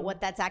body, but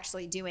what that's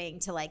actually doing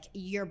to like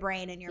your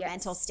brain and your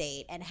mental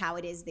state and how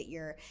it is that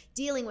you're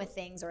dealing with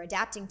things or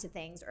adapting to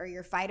things or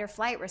your fight or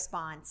flight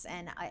response.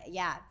 And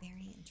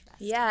very interesting.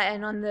 Yeah,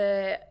 and on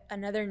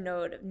another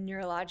note of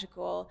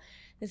neurological,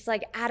 it's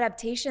like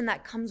adaptation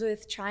that comes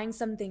with trying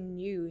something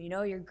new.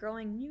 You're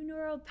growing new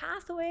neural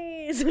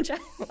pathways, which I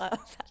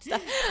love that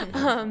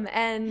stuff.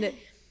 And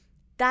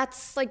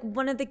that's like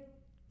one of the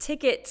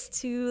tickets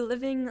to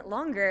living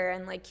longer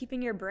and like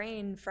keeping your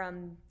brain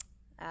from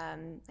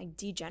like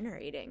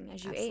degenerating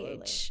as you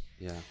age.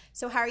 Yeah.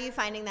 So how are you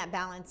finding that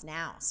balance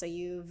now? So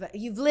you've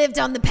lived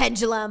on the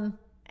pendulum,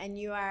 and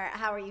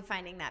how are you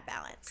finding that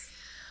balance?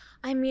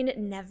 I mean, it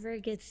never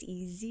gets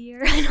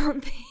easier, I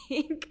don't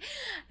think.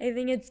 I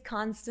think it's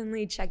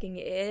constantly checking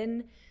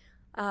in.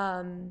 I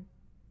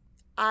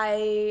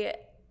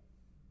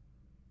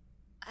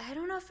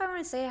don't know if I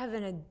want to say I have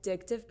an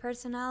addictive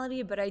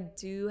personality, but I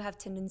do have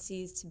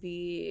tendencies to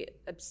be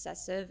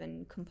obsessive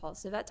and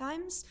compulsive at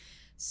times.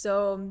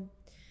 So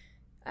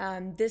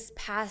this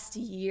past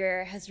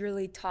year has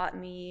really taught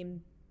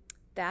me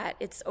that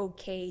it's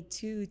okay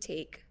to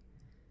take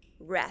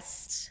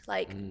rest,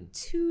 like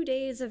 2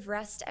 days of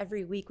rest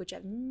every week, which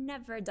I've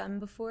never done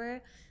before.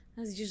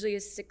 I was usually a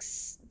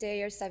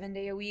 6-day or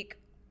 7-day a week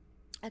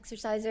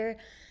exerciser.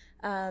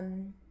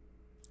 And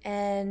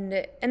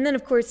then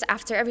of course,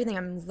 after everything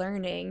I'm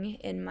learning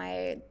in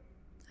my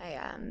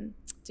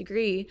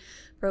degree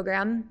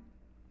program,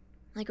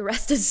 like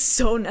rest is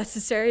so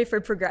necessary for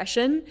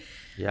progression.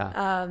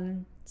 Yeah.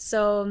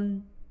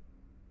 So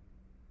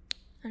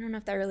I don't know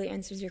if that really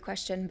answers your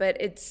question, but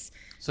it's...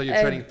 So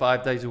you're training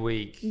 5 days a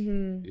week.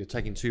 Mm-hmm. You're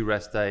taking 2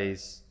 rest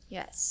days.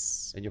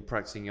 Yes. And you're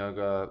practicing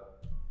yoga.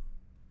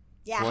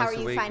 Yeah, how are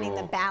you finding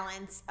the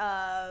balance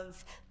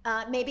of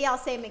maybe I'll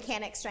say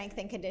mechanic strength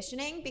and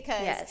conditioning,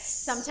 because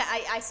sometimes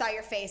I saw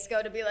your face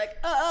go to be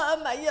like,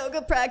 my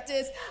yoga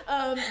practice,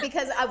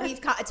 because we've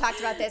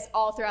talked about this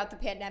all throughout the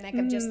pandemic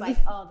of just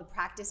like, the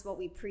practice what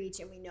we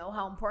preach, and we know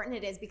how important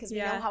it is because we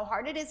know how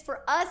hard it is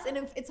for us, and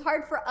if it's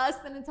hard for us,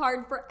 then it's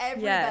hard for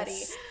everybody.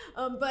 Yes.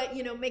 But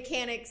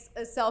mechanics,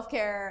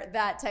 self-care,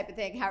 that type of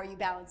thing, how are you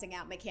balancing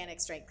out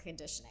mechanic strength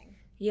conditioning?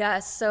 Yeah,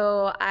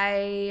 so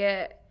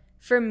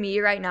for me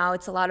right now,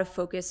 it's a lot of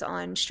focus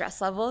on stress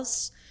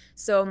levels.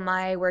 So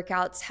my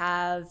workouts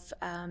have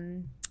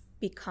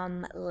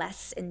become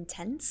less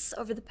intense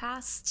over the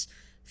past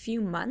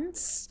few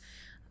months.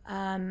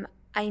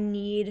 I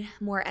need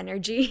more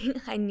energy.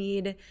 I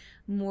need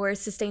more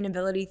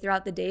sustainability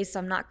throughout the day, so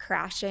I'm not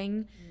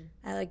crashing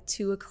at like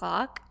 2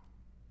 o'clock.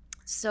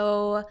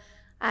 So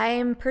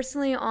I'm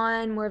personally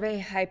on more of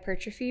a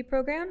hypertrophy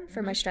program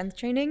for my strength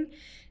training,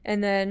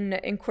 and then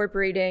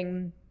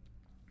incorporating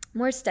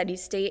more steady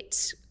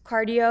state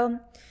cardio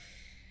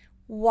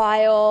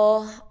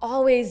while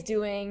always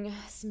doing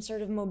some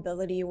sort of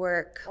mobility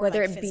work, or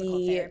whether like it physical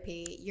be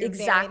therapy. You're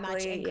very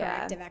much in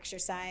corrective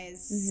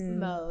exercise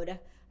mode.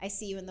 I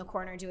see you in the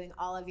corner doing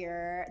all of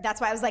that's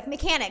why I was like,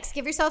 mechanics,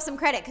 give yourself some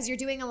credit, because you're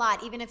doing a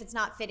lot, even if it's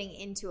not fitting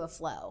into a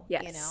flow.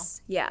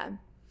 Yes. Yeah,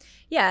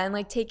 and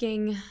like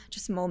taking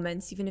just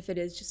moments, even if it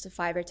is just a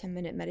 5 or 10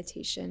 minute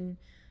meditation,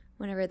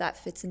 whenever that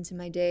fits into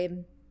my day.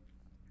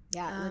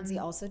 Yeah, Lindsay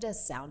also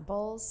does sound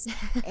bowls,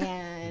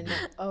 and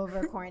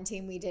over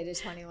quarantine we did a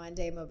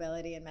 21-day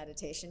mobility and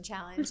meditation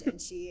challenge,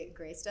 and she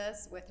graced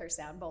us with her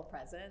sound bowl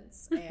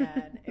presence,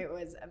 and it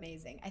was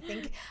amazing. I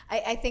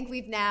think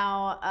we've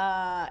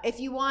now, if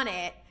you want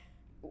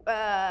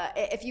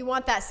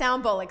that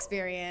sound bowl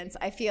experience,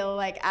 I feel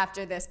like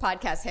after this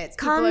podcast hits,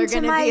 people are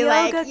going to be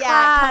like,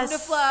 come to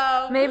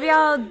Flow. Maybe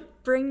I'll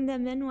bring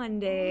them in one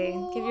day.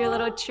 Ooh, give you a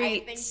little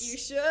treat. I think you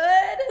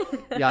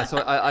should. Yeah, so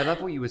I love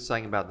what you were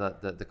saying about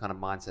the kind of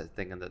mindset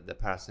thing and the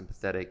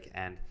parasympathetic,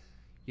 and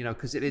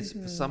because it is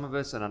for some of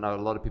us, and I know a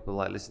lot of people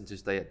like listen to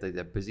us,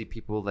 they're busy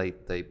people, they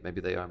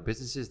maybe they own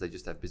businesses, they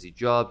just have busy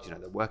jobs,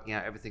 they're working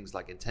out, everything's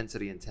like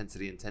intensity, and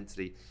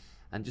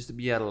just to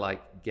be able to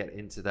like get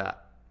into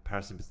that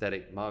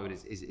parasympathetic mode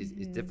is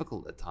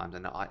difficult at times,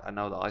 and I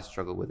know that I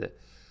struggle with it.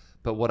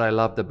 But what I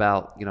loved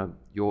about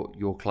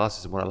your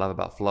classes, and what I love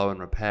about Flow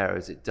and Repair,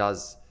 is it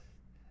does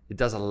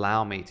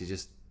allow me to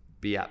just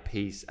be at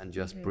peace and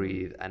just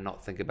breathe and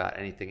not think about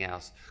anything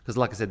else. Because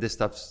like I said, this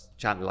stuff's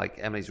challenging, like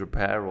Emily's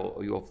Repair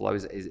or your Flow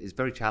is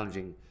very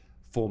challenging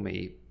for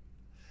me,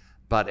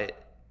 but it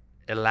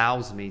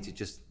allows me to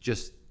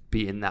just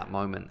be in that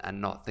moment and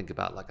not think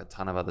about like a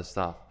ton of other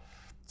stuff.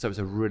 So it's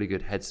a really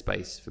good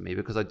headspace for me,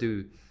 because I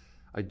do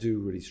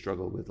really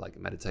struggle with like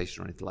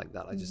meditation or anything like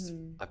that.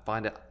 I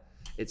find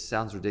it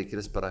sounds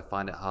ridiculous, but I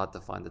find it hard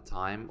to find the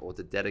time or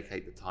to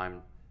dedicate the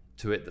time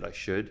to it that I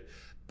should.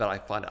 But I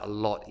find it a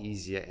lot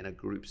easier in a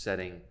group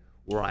setting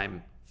where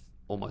I'm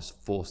almost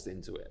forced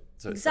into it.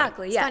 So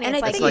exactly, it's funny. And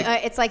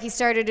it's like he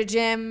started a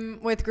gym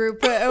with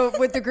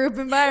the group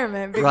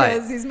environment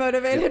because he's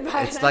motivated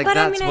by it. It's like,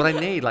 that's what I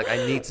need. Like, I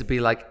need to be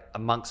like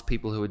amongst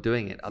people who are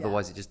doing it.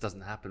 Otherwise, it just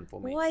doesn't happen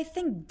for me. Well, I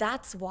think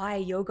that's why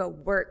yoga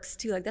works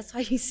too. Like, that's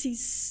why you see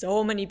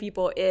so many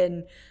people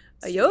in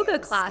a yoga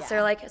class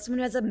or like someone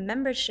who has a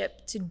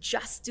membership to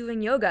just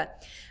doing yoga,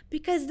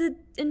 because the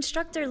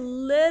instructor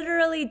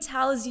literally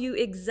tells you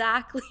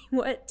exactly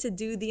what to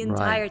do the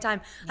entire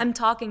time. I'm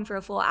talking for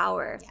a full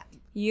hour.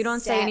 You don't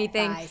say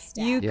anything.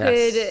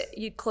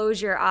 You'd close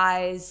your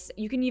eyes.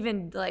 You can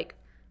even like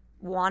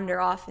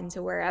wander off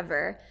into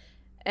wherever.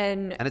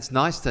 And it's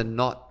nice to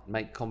not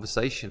make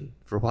conversation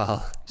for a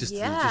while, just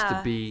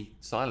to be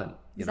silent.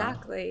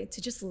 Exactly.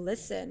 To just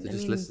listen.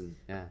 Listen.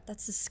 Yeah.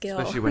 That's a skill.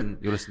 Especially when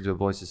you listen to a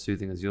voice as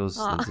soothing as yours.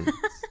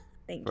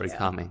 Thank you. Very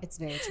calming. It's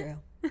very true.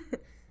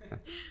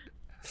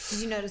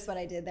 Did you notice what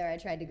I did there? I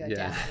tried to go Yeah.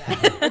 down.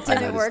 Yeah. It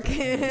didn't work.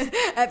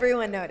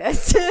 Everyone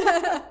noticed.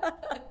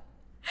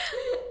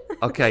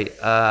 Okay,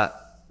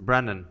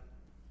 Brandon,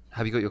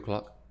 have you got your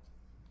clock?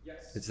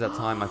 Yes. It's that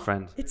time, my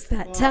friend. It's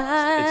that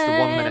time. It's the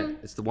 1 minute.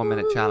 It's the 1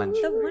 minute challenge.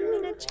 The 1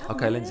 minute challenge.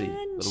 Okay, Lindsay,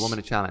 the 1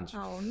 minute challenge.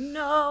 Oh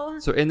no.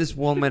 So in this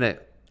 1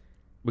 minute,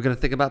 we're going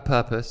to think about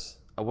purpose.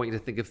 I want you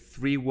to think of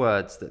 3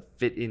 words that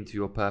fit into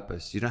your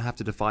purpose. You don't have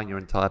to define your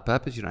entire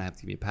purpose. You don't have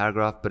to give me a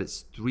paragraph, but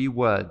it's 3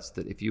 words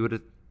that if you were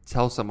to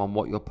tell someone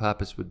what your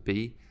purpose would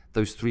be,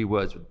 those 3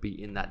 words would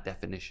be in that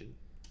definition.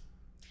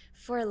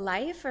 For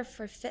life or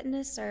for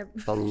fitness or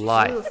For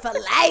life. Ooh, for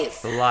life.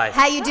 For life.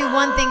 How you do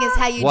one thing is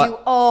how you What- do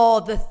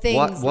all the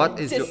things. What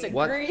is your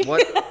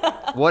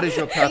what is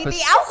your See purpose?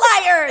 the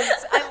outliers.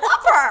 I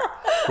love her.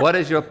 What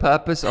is your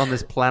purpose on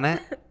this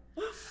planet?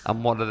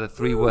 And what are the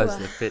 3 words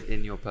that fit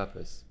in your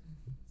purpose?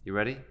 You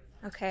ready?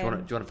 Okay. Do you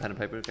want a pen and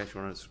paper in case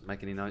you want to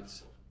make any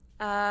notes?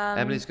 Um,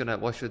 Emily's gonna,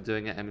 while you're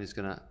doing it, Emily's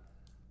gonna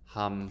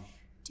hum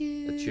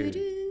a tune.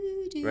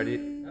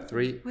 Ready?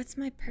 3. what's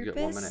my purpose? You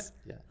got 1 minute.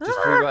 Yeah. Just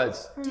 3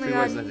 words. Oh my 3 God.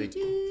 words, Lindsay.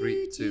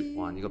 3, 2,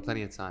 1. You got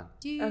plenty of time.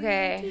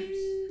 Okay.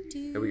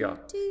 Here we go.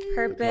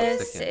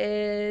 Purpose ticking.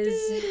 is.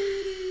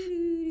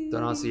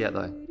 Don't answer yet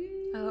though.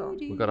 Oh.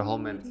 We've got a whole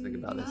minute to think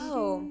about this.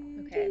 Oh.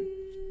 Okay.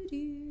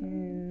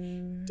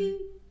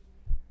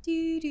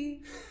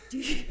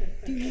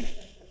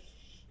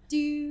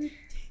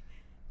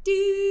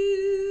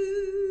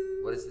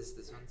 What is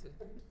this one too?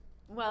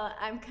 Well,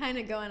 I'm kind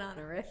of going on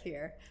a riff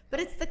here, but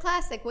it's the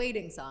classic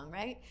waiting song,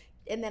 right?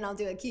 And then I'll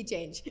do a key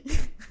change.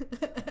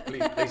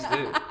 Please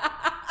do.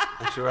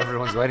 I'm sure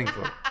everyone's waiting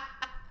for it.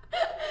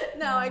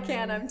 No, I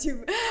can't.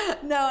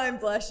 No, I'm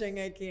blushing.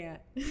 I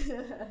can't.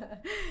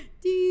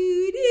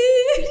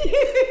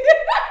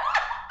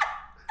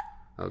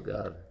 Oh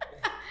God.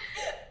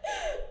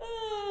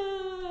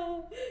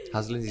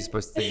 How's Lindsay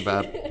supposed to think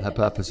about her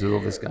purpose with all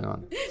this going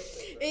on?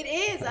 It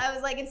is. I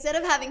was like, instead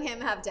of having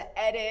him have to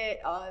edit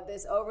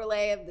this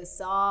overlay of the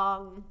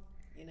song,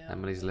 you know.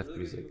 Emily's left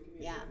music.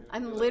 Yeah,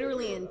 I'm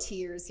literally in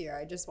tears here.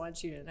 I just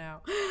want you to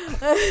know.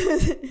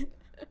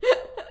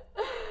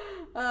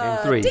 In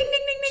 3, ding, ding,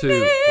 ding, 2,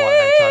 ding, 1,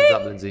 and time's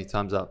up, Lindsay.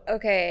 Time's up.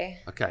 Okay.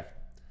 Okay.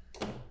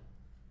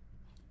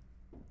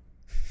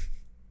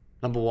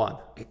 Number 1.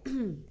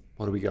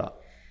 What do we got?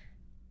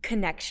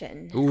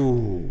 Connection.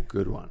 Ooh,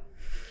 good one.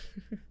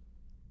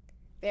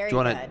 Very Do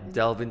you want good. to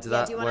delve into Yeah,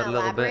 that do you word wanna a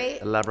little elaborate?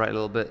 bit? Elaborate a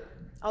little bit.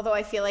 Although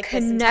I feel like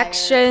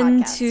Connection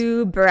this entire podcast-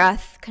 to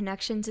breath,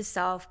 connection to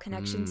self,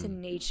 connection to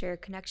nature,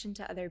 connection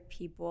to other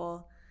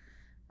people,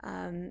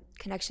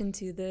 connection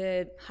to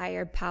the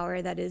higher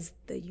power that is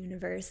the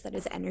universe, that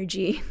is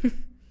energy,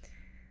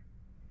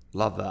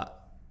 Love that.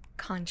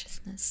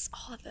 consciousness,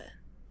 all of it,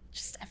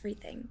 just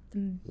everything.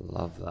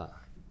 Love that.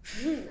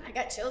 I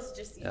got chills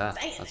just Yeah,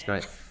 saying that's it.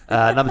 great.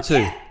 Number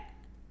 2.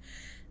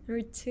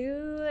 Number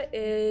 2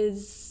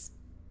 is,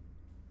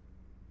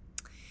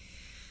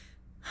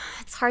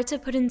 it's hard to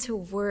put into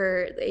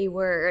a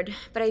word,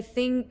 but I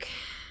think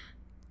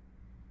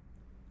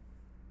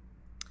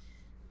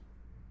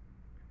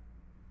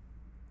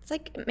it's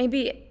like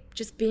maybe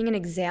just being an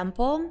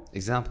example,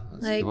 Example.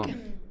 That's a good like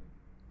one.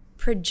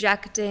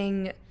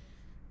 projecting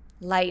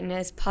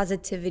lightness,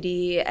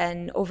 positivity,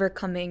 and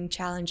overcoming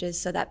challenges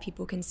so that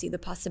people can see the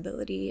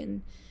possibility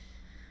and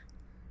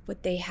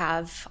what they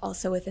have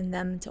also within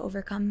them to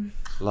overcome.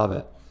 Love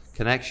it.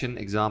 Connection,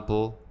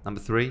 example. Number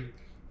 3.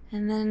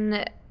 And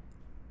then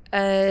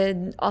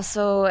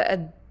also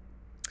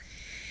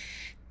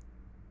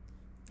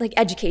like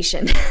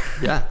education.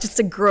 Yeah. Just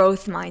a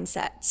growth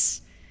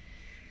mindset.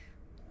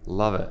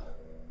 Love it.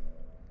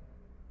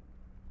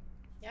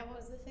 Yeah, what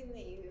was the thing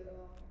that you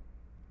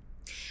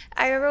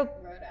I wrote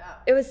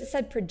out? it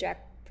said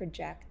project. Oh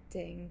yeah,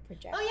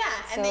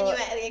 and then you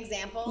had the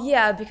example.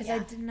 Yeah, because I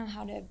Yeah. didn't know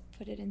how to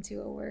put it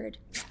into a word.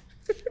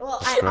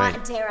 Well,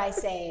 Right. dare I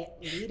say,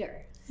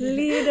 leader.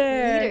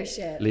 Leader.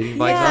 Leadership. Leading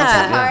by Yeah.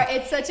 example.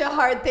 Yeah. It's such a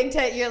hard thing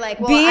to. You're like,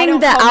 well, I Being don't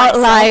the call myself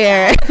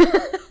outlier.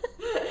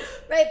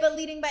 right, but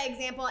leading by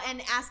example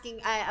and asking.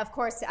 Of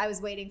course, I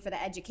was waiting for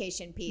the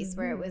education piece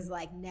where it was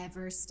like,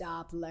 never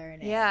stop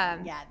learning. Yeah.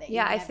 that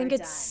Yeah, you're I think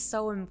never it's done.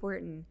 so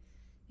important.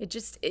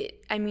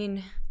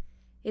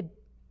 It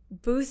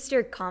boosts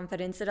your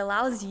confidence. It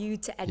allows you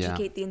to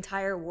educate the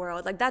entire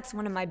world. Like, that's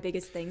one of my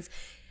biggest things.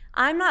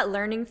 I'm not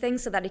learning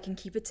things so that I can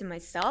keep it to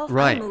myself.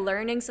 Right. I'm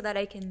learning so that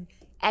I can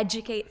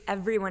educate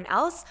everyone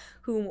else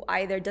who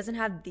either doesn't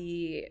have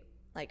the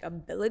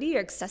ability or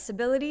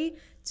accessibility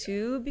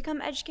to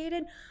become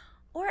educated,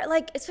 or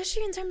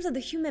especially in terms of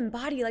the human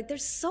body,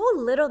 there's so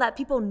little that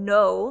people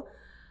know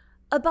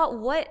about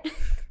what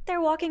they're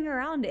walking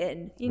around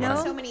in, you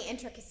know? so many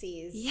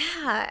intricacies.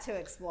 Yeah. to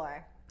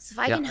explore. So if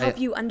I can help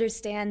you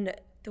understand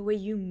the way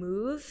you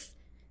move,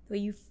 the way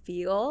you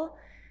feel,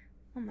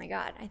 oh my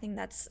God, I think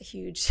that's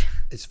huge.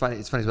 It's funny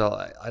as well.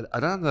 I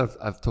don't know if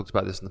I've talked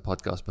about this in the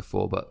podcast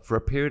before, but for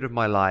a period of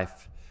my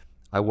life,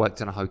 I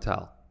worked in a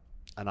hotel,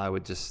 and I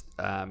would just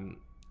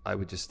I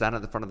would just stand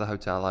at the front of the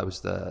hotel. I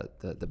was the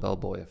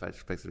bellboy,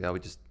 effectively. I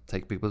would just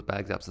take people's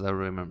bags up to their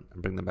room and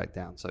bring them back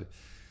down. So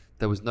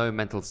there was no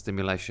mental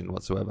stimulation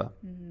whatsoever.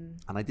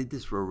 And I did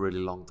this for a really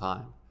long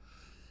time.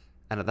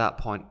 And at that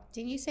point...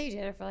 Didn't you say you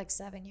did it for like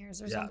 7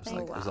 years or something?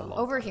 It was a long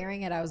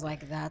Overhearing it, I was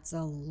like, that's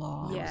a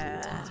long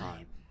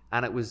time.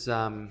 And it was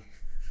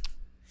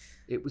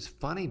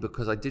funny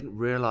because I didn't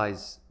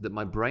realize that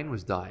my brain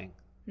was dying.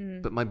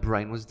 But my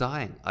brain was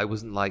dying. I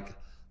wasn't like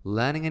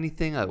learning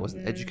anything. I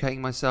wasn't educating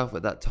myself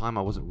at that time.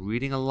 I wasn't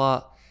reading a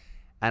lot.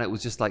 And it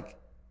was just like,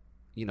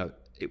 you know,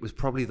 it was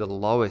probably the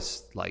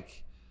lowest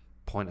like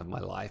point of my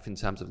life in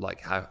terms of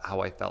like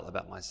how I felt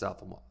about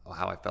myself and or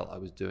how I felt I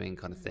was doing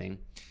kind of thing.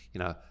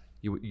 You know,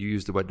 you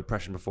used the word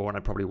depression before, and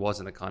I probably was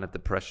in a kind of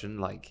depression.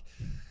 Like,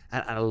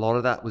 and a lot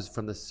of that was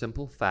from the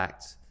simple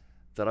fact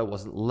that I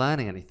wasn't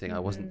learning anything. I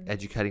wasn't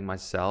educating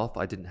myself.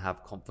 I didn't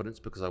have confidence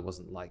because I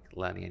wasn't like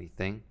learning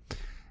anything.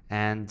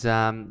 And so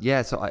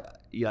I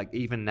like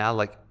even now,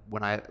 like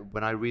when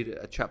I read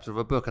a chapter of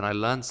a book and I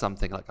learn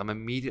something, like I'm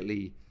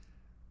immediately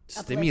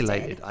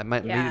stimulated. I'm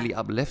immediately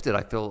uplifted.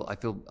 I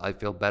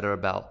feel better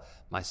about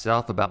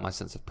myself, about my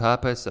sense of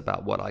purpose,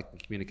 about what I can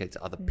communicate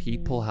to other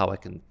people, how I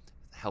can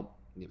help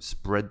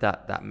spread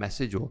that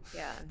message or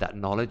that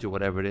knowledge or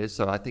whatever it is.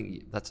 So I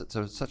think that's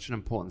such an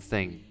important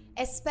thing,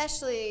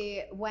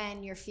 especially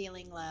when you're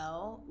feeling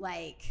low.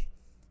 Like,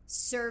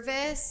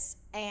 service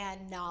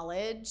and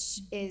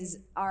knowledge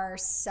are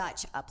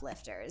such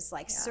uplifters.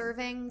 Like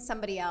serving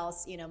somebody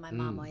else, you know, my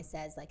mom always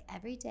says, like,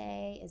 every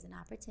day is an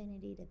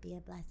opportunity to be a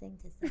blessing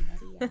to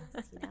somebody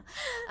else, you know.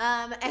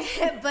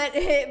 But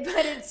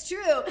it's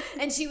true.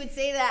 And she would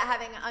say that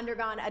having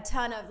undergone a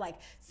ton of like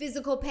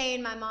physical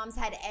pain. My mom's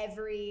had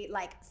every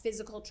like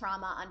physical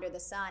trauma under the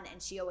sun,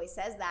 and she always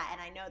says that.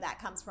 And I know that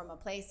comes from a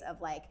place of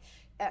like,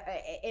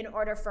 in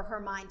order for her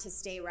mind to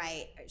stay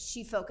right,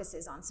 she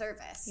focuses on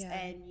service.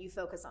 And you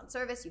focus on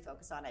service, you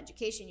focus on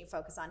education, you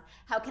focus on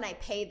how can I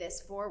pay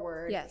this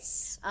forward.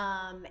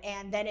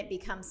 And then it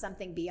becomes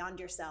something beyond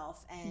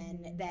yourself.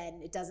 And then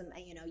it doesn't,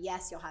 you know,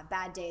 yes, you'll have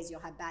bad days, you'll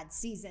have bad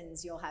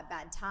seasons, you'll have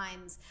bad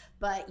times,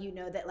 but you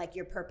know that like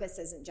your purpose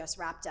isn't just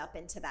wrapped up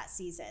into that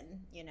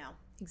season, you know.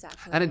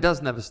 Exactly. And it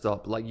does never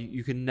stop. Like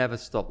you can never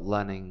stop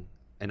learning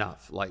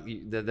enough. Like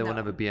there will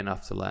never be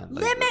enough to learn.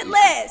 Like,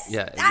 limitless.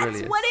 That's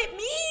really what it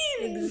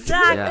means.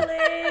 Exactly.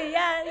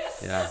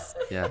 Yes.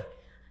 Yeah.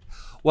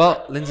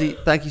 Well, Lindsay,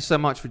 thank you so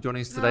much for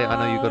joining us today. I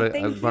know you've got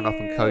to run off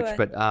and coach,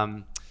 but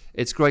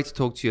it's great to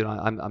talk to you,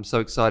 and I'm so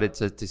excited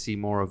to see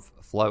more of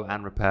Flow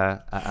and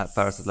Repair at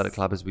Ferris Athletic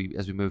Club as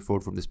we move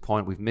forward from this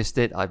point. We've missed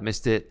it. I've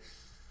missed it.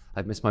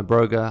 I've missed my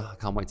broga. I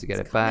can't wait to get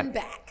it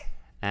back.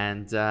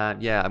 And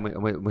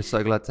we're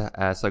so glad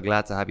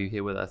to have you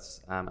here with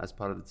us as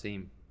part of the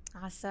team.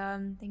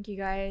 Awesome. Thank you,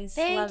 guys.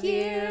 Love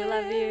you.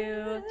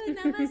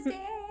 Namaste.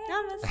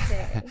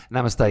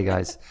 Namaste,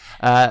 guys.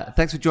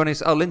 Thanks for joining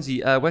us. Oh,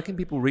 Lindsay, where can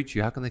people reach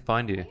you? How can they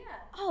find you?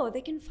 Oh,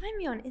 they can find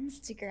me on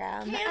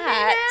Instagram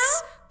at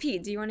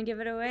Pete. Do you want to give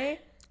it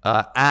away?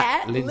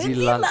 At Lindsay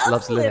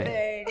Loves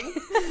Living.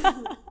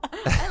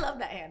 I love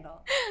that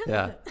handle.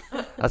 Yeah,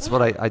 that's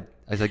what I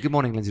say. Good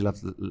morning, Lindsay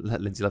Loves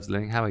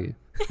Living. How are you?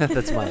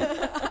 That's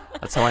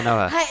how I know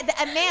her.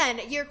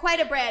 Man, you're quite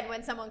a brand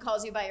when someone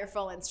calls you by your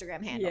full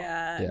Instagram handle.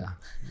 Yeah.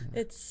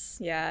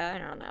 I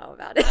don't know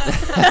about it.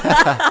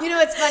 You know,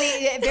 it's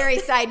funny, very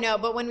side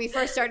note, but when we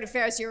first started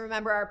Ferris, you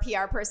remember our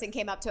PR person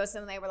came up to us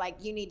and they were like,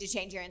 you need to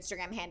change your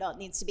Instagram handle. It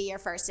needs to be your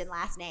first and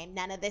last name.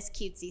 None of this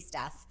cutesy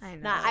stuff. I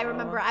know. I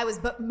remember I was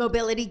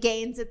Mobility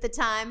Gains at the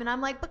time, and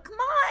I'm like, but come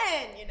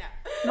on, you know.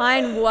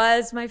 Mine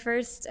was my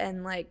first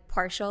and like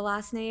partial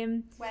last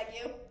name.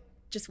 Wagyu?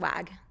 Just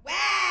Wag.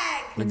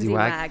 Wag! Lindsay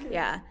Wag?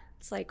 Yeah.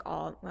 It's like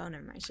all, well,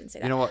 never mind, I shouldn't say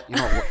that.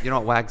 You know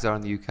what Wags are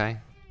in the UK?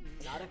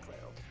 Not a clue.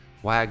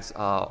 Wags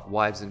are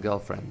wives and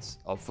girlfriends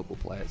of football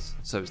players.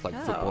 So it's like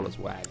footballers'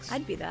 wags.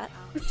 I'd be that.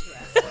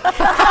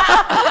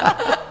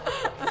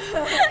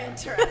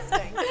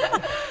 Interesting.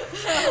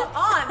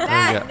 On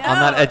that note. On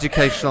that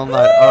educational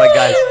note. All right,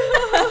 guys.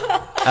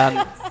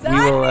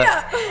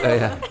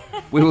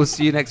 We will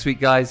see you next week,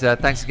 guys.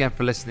 Thanks again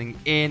for listening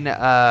in.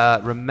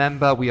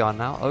 Remember, we are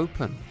now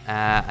open,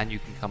 and you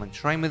can come and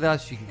train with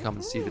us. You can come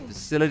and see the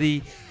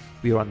facility.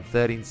 We are on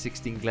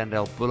 1316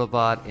 Glendale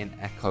Boulevard in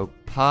Echo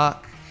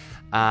Park.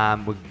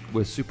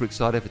 We're super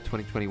excited for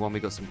 2021.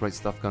 We've got some great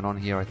stuff going on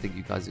here. I think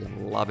you guys are going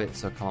to love it,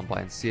 so come on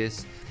by and see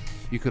us.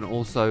 You can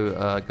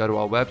also go to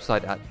our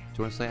website at, do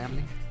you want to say,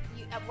 Emily?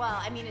 Well,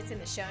 I mean, it's in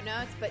the show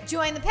notes, but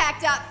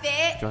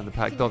jointhepack.fit.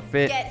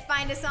 Jointhepack.fit.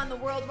 Find us on the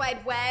World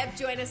Wide Web.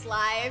 Join us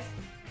live.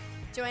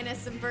 Join us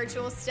some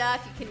virtual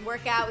stuff. You can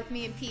work out with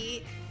me and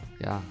Pete.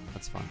 Yeah,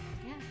 that's fun.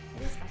 Yeah,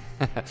 it is fun.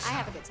 I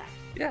have a good time.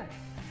 Yeah,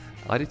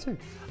 I do too.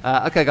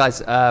 Okay,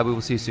 guys, we will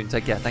see you soon.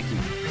 Take care. Thank you.